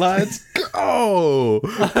 let's go.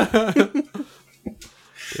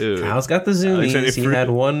 Dude. Kyle's got the zoomies.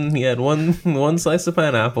 He had one slice of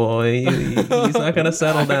pineapple. He's not gonna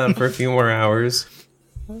settle down for a few more hours.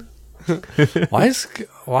 Why is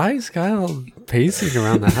Kyle pacing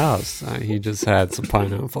around the house? He just had some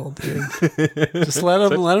pineapple, dude. Just let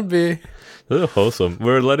him be. A little wholesome.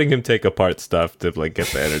 We're letting him take apart stuff to like get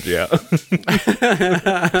the energy out.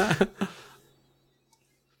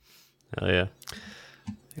 Hell yeah.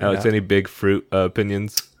 Alex, any big fruit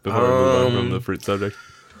opinions before we move on from the fruit subject?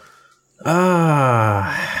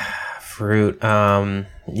 Fruit.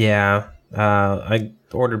 Yeah. I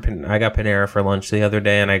got Panera for lunch the other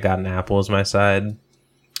day, and I got an apple as my side.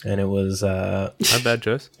 And it was Not bad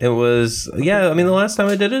choice. it was I mean, the last time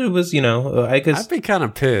I did it, it was I'd be kind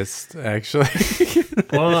of pissed, actually.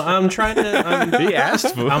 well, I'm trying to. He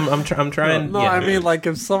asked for. I'm trying. No, yeah. I mean, like,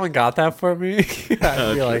 if someone got that for me,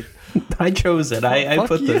 I'd be like, I chose it. I fuck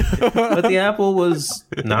put you. but the apple was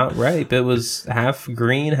not ripe. It was half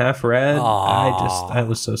green, half red. I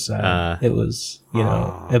was so sad. It was,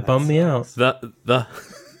 it bummed me out. The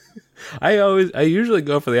I usually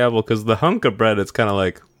go for the apple because the hunk of bread, it's kind of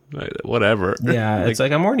like whatever. Yeah, it's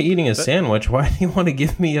like I'm already eating a sandwich. Why do you want to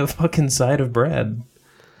give me a fucking side of bread?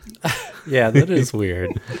 yeah, that is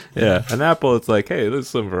weird. Yeah, an apple, it's like, hey, there's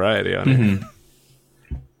some variety on it.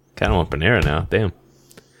 Kind of want Panera now. Damn.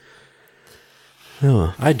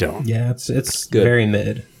 Oh, I don't. Yeah, it's Good. very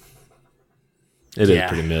mid. it is Yeah.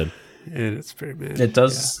 pretty mid. It's pretty bad. It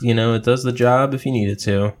does, it does the job if you need it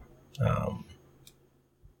to.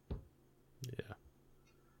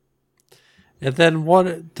 And then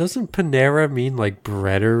what doesn't Panera mean like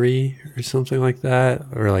breadery or something like that?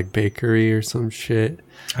 Or like bakery or some shit?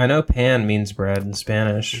 I know pan means bread in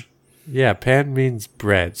Spanish. Yeah, pan means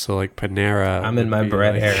bread. So like Panera. I'm in my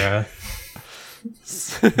bread like... era.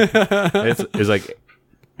 It's like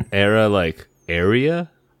era, like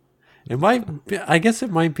area. It might be, I guess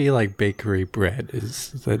it might be like bakery bread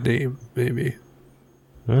is the name, maybe.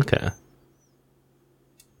 Okay.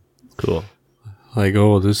 Cool. Like,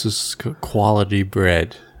 oh, this is quality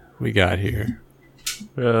bread we got here.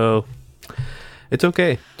 Bro, it's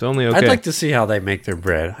okay. It's only okay. I'd like to see how they make their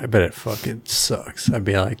bread. I bet it fucking sucks. I'd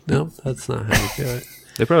be like, nope, that's not how you do it.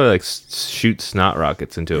 They probably like shoot snot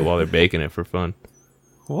rockets into it while they're baking it for fun.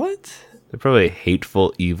 What? They're probably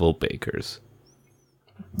hateful, evil bakers.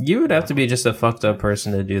 You would have to be just a fucked up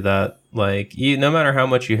person to do that. Like, no matter how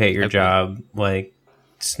much you hate your job, like,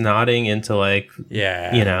 snotting into, like,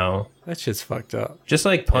 yeah, you know, that shit's fucked up. Just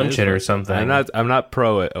like punch it or something. I'm not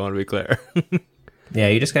pro it. I want to be clear. Yeah,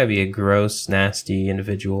 you just gotta be a gross, nasty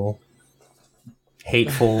individual.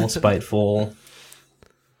 Hateful, spiteful.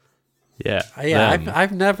 Yeah.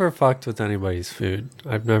 I've never fucked with anybody's food.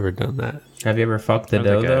 I've never done that. Have you ever fucked the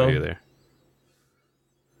dough though? Either.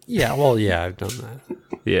 Yeah, well, yeah, I've done that.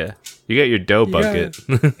 Yeah, you got your dough bucket.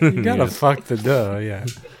 You gotta fuck the dough, yeah.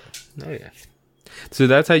 Oh yeah. So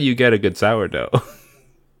that's how you get a good sourdough.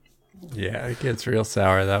 Yeah, it gets real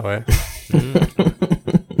sour that way.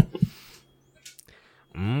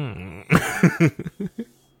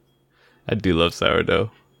 I do love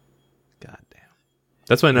sourdough. God damn.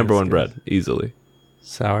 That's my number one bread, easily.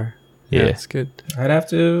 Sour? Yeah, it's good. I'd have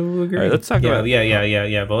to agree. All right, let's talk about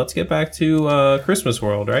Yeah. But let's get back to Christmas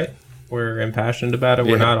World, right? We're impassioned about it.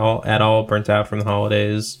 We're not at all burnt out from the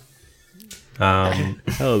holidays. Hell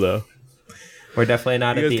no. We're definitely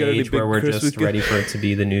not at the age where we're just ready for it to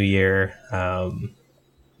be the new year.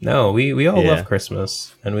 No, we all love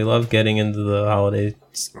Christmas, and we love getting into the holidays.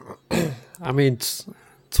 I mean,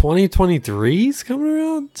 2023's coming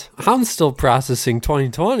around? I'm still processing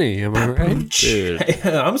 2020, am I right? Dude.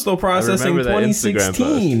 I'm still processing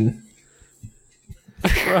 2016.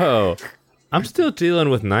 Bro, I'm still dealing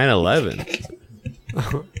with 9/11.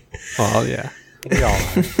 Oh, yeah. We all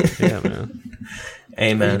are. Yeah, man.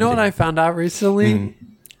 Amen. You know what I found out recently?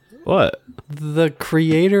 What? The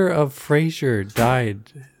creator of Frasier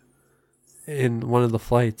died in one of the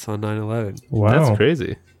flights on 9/11. Wow. That's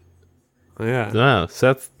crazy. Yeah. Wow,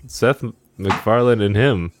 Seth MacFarlane and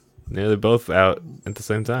him, they're both out at the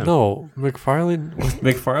same time. No,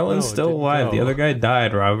 MacFarlane's still alive. The other guy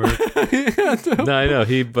died, Robert. No, I know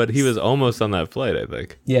but he was almost on that flight, I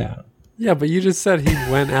think. Yeah. Yeah, but you just said he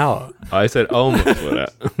went out. I said almost went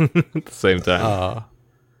out at the same time.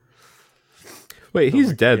 Wait,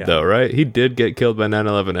 he's dead though, right? He did get killed by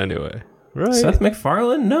 9/11 anyway, right? Seth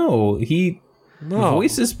MacFarlane? No, he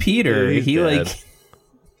voices Peter. Dude, he dead. like.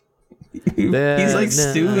 He's like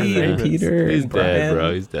Stewie and Peter. He's and dead,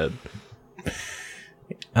 bro. He's dead.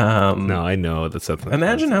 No, I know that's something.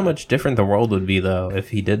 Imagine how much different the world would be though if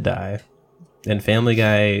he did die. And Family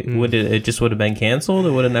Guy would have been canceled?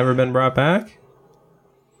 It would have never been brought back?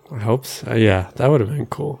 I hope so. Yeah, that would have been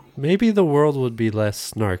cool. Maybe the world would be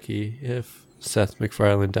less snarky if Seth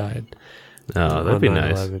MacFarlane died. Oh, that'd be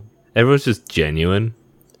 9/11. Nice. Everyone's just genuine,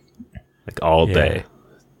 like all day.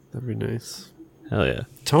 That'd be nice. Hell yeah.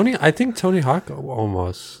 I think Tony Hawk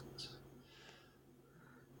almost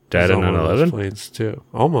died on 9/11 planes too.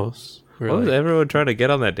 Almost. Really. What was everyone trying to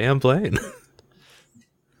get on that damn plane?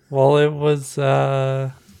 Well, it was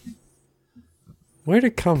where'd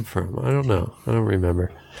it come from? I don't know. I don't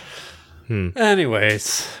remember.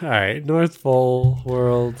 Anyways, all right, North Pole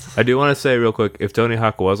World. I do want to say real quick, if Tony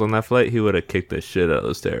Hawk was on that flight, he would have kicked the shit out of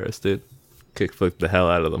those terrorists, dude. Kick-flipped the hell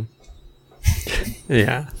out of them.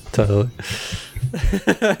 Yeah, totally.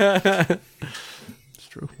 It's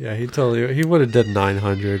true. Yeah, he would have done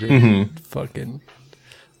 900 and fucking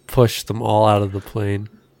pushed them all out of the plane.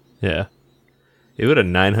 Yeah. He would have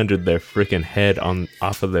 900 their freaking head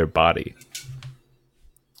off of their body.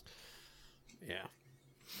 Yeah.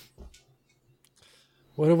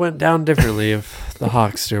 Would have went down differently if the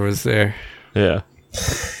Hawkster was there. Yeah.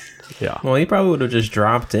 Yeah. Well, he probably would have just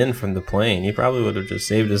dropped in from the plane. He probably would have just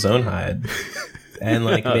saved his own hide. And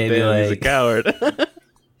maybe he's a coward.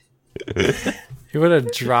 He would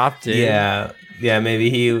have dropped in. Yeah,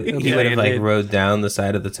 maybe he would have rode down the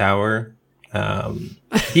side of the tower.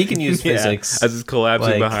 He can use physics. As it's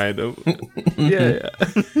collapsing behind him. Yeah.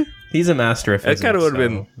 He's a master of physics. That kind of would have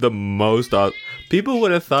been the most... People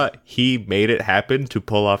would have thought he made it happen to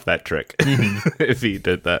pull off that trick. If he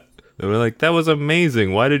did that. And we're like, that was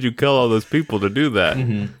amazing. Why did you kill all those people to do that?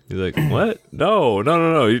 Mm-hmm. He's like, what? No,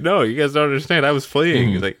 you guys don't understand. I was fleeing.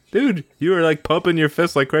 He's like, dude, you were like pumping your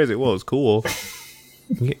fist like crazy. Well, it's cool.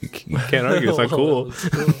 You can't argue. It's not cool.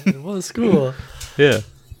 It was cool. Yeah.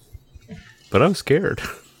 But I'm scared.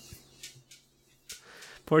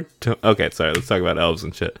 Okay, sorry. Let's talk about elves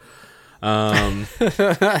and shit. Well,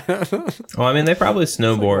 I mean, they probably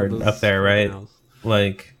snowboard up there, right?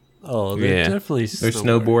 Like, oh, they're definitely they're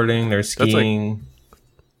snowboarding, they're skiing.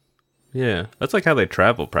 Yeah, that's like how they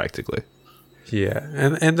travel practically. Yeah,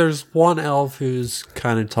 and there's one elf who's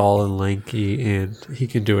kind of tall and lanky, and he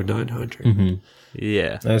can do a 900. Mm-hmm.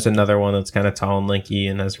 Yeah. There's another one that's kind of tall and lanky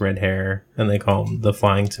and has red hair, and they call him the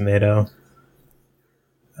Flying Tomato.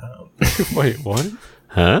 Wait, what?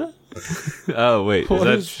 Huh? Oh, wait.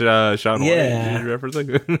 Is that Sean White? Yeah.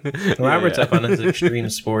 Referencing? Robert's up on his extreme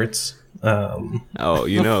sports. Oh,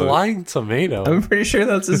 you know. Flying Tomato. I'm pretty sure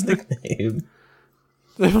that's his nickname.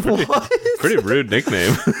 What? Pretty rude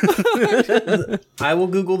nickname. I will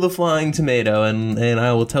Google the Flying Tomato, and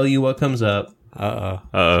I will tell you what comes up.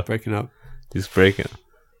 Breaking up. He's breaking.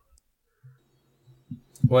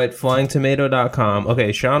 What? FlyingTomato.com.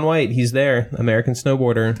 Okay, Sean White, he's there. American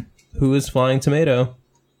snowboarder. Who is Flying Tomato?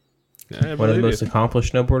 One of the most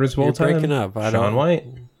accomplished snowboarders of all time. Breaking up. Sean White.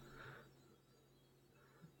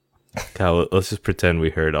 Kyle, let's just pretend we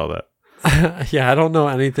heard all that. Yeah, I don't know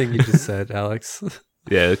anything you just said, Alex.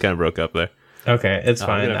 Yeah, it kind of broke up there. Okay, it's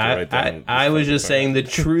fine. I was just saying the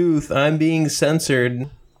truth. I'm being censored.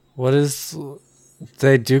 What is...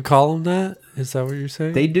 They do call him that? Is that what you're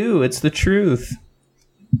saying? They do. It's the truth.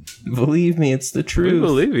 Believe me, it's the truth. We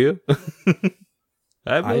believe you.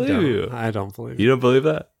 I believe you. I don't believe you. You don't believe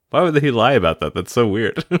that? Why would he lie about that? That's so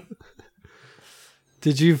weird.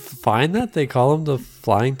 Did you find that they call him the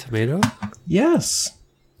Flying Tomato? Yes.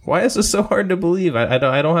 Why is this so hard to believe? I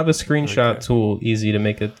don't have a screenshot tool easy to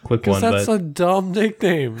make a quick one. Because that's a dumb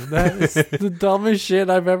nickname. That is the dumbest shit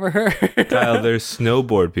I've ever heard. Kyle, they're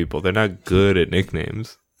snowboard people. They're not good at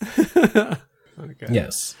nicknames. Okay.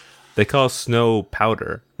 Yes. They call snow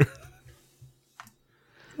powder.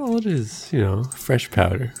 Well, it is, fresh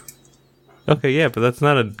powder. Okay, yeah, but that's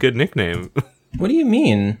not a good nickname. What do you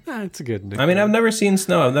mean? It's a good nickname. I mean, I've never seen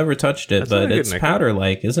snow. I've never touched it, That's not a but good it's nickname.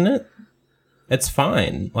 powder-like, isn't it? It's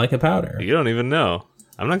fine, like a powder. You don't even know.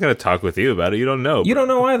 I'm not going to talk with you about it. You don't know. You don't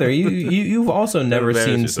know either. You've also never embarrass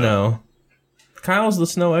seen yourself. snow. Kyle's the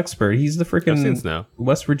snow expert. He's the I've seen freaking snow.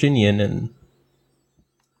 West Virginian. And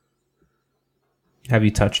have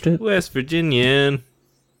you touched it? West Virginian.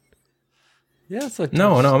 Yeah, it's like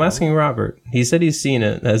No, I'm asking Robert. He said he's seen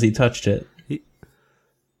it. Has he touched it?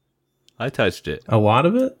 I touched it. A lot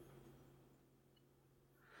of it?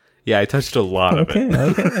 Yeah, I touched a lot of it.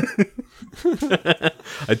 Okay.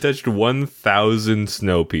 I touched 1,000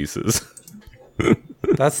 snow pieces.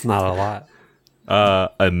 That's not a lot.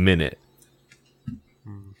 A minute.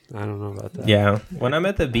 I don't know about that. Yeah. When I'm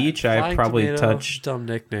at the beach, I Flying probably Tomato, touch dumb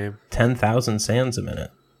nickname. 10,000 sands a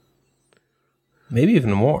minute. Maybe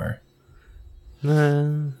even more.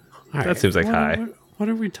 All right, seems like high. What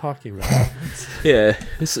are we talking about? Yeah,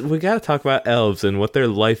 we got to talk about elves and what their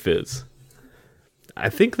life is. I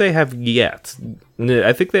think they have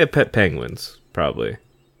I think they have pet penguins, probably.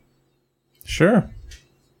 Sure.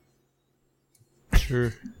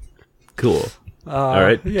 Sure. Cool. All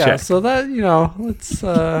right, Yeah, check. so that, let's...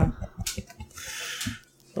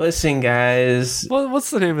 Listen, guys. what's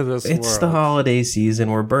the name of this It's the world? holiday season.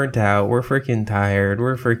 We're burnt out. We're freaking tired.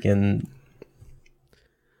 We're freaking...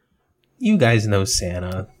 You guys know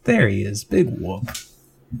Santa. There he is. Big whoop.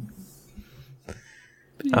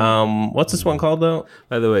 What's this one called, though?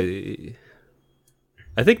 By the way,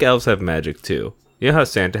 I think elves have magic too. You know how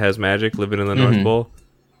Santa has magic living in the North Pole?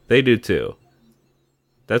 They do too.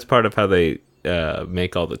 That's part of how they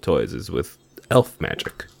make all the toys is with elf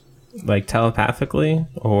magic. Like telepathically?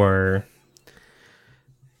 Or...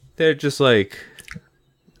 They're just like,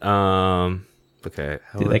 okay.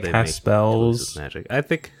 How Do they would cast make spells? toys with magic? I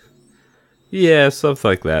think, yeah, stuff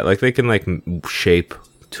like that. Like they can like shape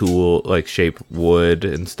wood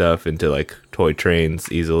and stuff into like toy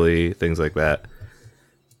trains easily, things like that.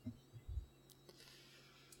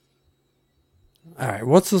 All right,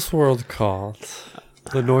 what's this world called?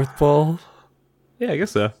 The North Pole? Yeah, I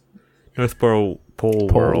guess so. North Pole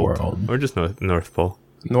World. Or just North Pole.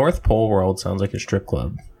 North Pole World sounds like a strip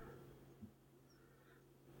club.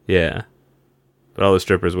 Yeah. But all the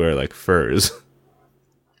strippers wear like furs.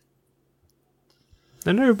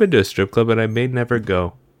 I've never been to a strip club and I may never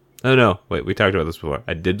go. Oh no, wait, we talked about this before.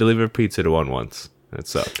 I did deliver pizza to one once. It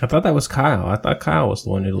sucked. I thought that was Kyle. I thought Kyle was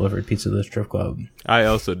the one who delivered pizza to the strip club. I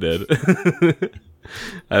also did.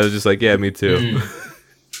 I was just like, yeah, me too.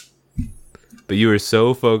 But you were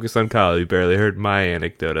so focused on Kyle, you barely heard my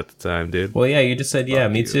anecdote at the time, dude. Well, yeah, you just said, yeah,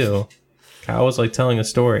 me too. Kyle was like telling a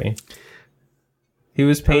story. He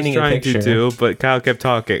was painting a picture. I was trying to, but Kyle kept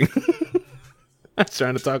talking. I was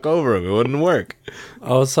trying to talk over him. It wouldn't work.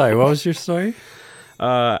 Oh, sorry. What was your story?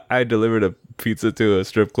 I delivered a pizza to a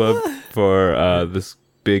strip club for this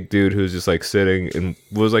big dude who's just like sitting and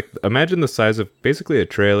was like, imagine the size of basically a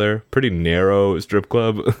trailer, pretty narrow strip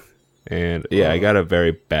club. And yeah, I got a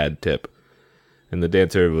very bad tip. And the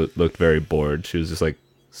dancer looked very bored. She was just like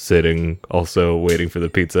sitting, also waiting for the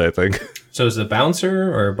pizza, I think. So is it a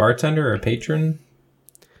bouncer or a bartender or a patron?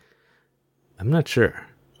 I'm not sure.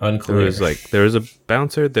 Unclear. There was a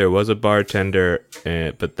bouncer, there was a bartender,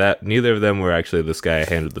 but neither of them were actually this guy I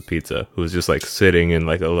handed the pizza, who was just like sitting in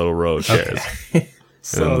like a little row of chairs. Okay.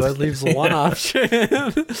 So that leaves one option. Yeah,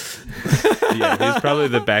 he's probably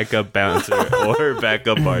the backup bouncer or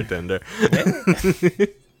backup bartender.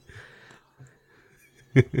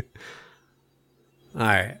 All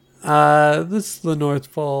right. This is the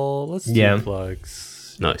North Pole. Let's do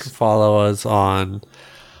plugs. Nice. You can follow us on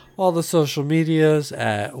all the social medias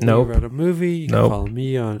at We Wrote a Movie. You can follow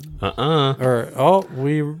me on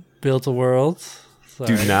We Built a World.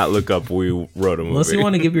 Sorry. Do not look up We Wrote a Movie. Unless you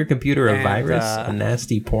want to give your computer a virus, a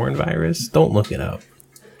nasty porn virus, don't look it up.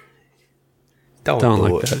 Don't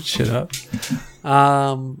look that shit up.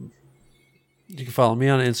 You can follow me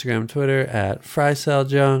on Instagram and Twitter at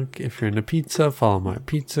FryCellJunk. If you're into pizza, follow my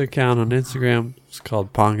pizza account on Instagram. It's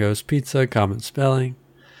called Pongo's Pizza, common spelling.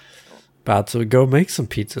 About to go make some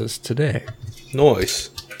pizzas today.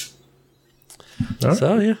 Nice.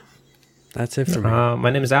 So, yeah. That's it for me. My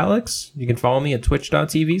name is Alex. You can follow me at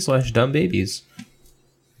twitch.tv/dumbbabies.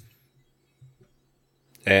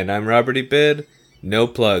 And I'm Robert E. Bid. No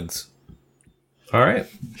plugs. All right,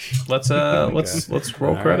 let's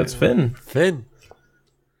roll credits. Finn.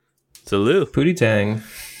 Salute. Pootie Tang.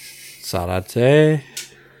 Sarate.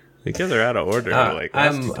 You guys are out of order.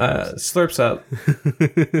 I'm Slurps up.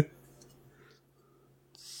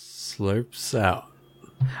 Slurps out.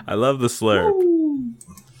 I love the slurp. Woo.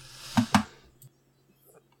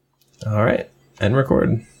 All right, and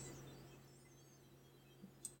record.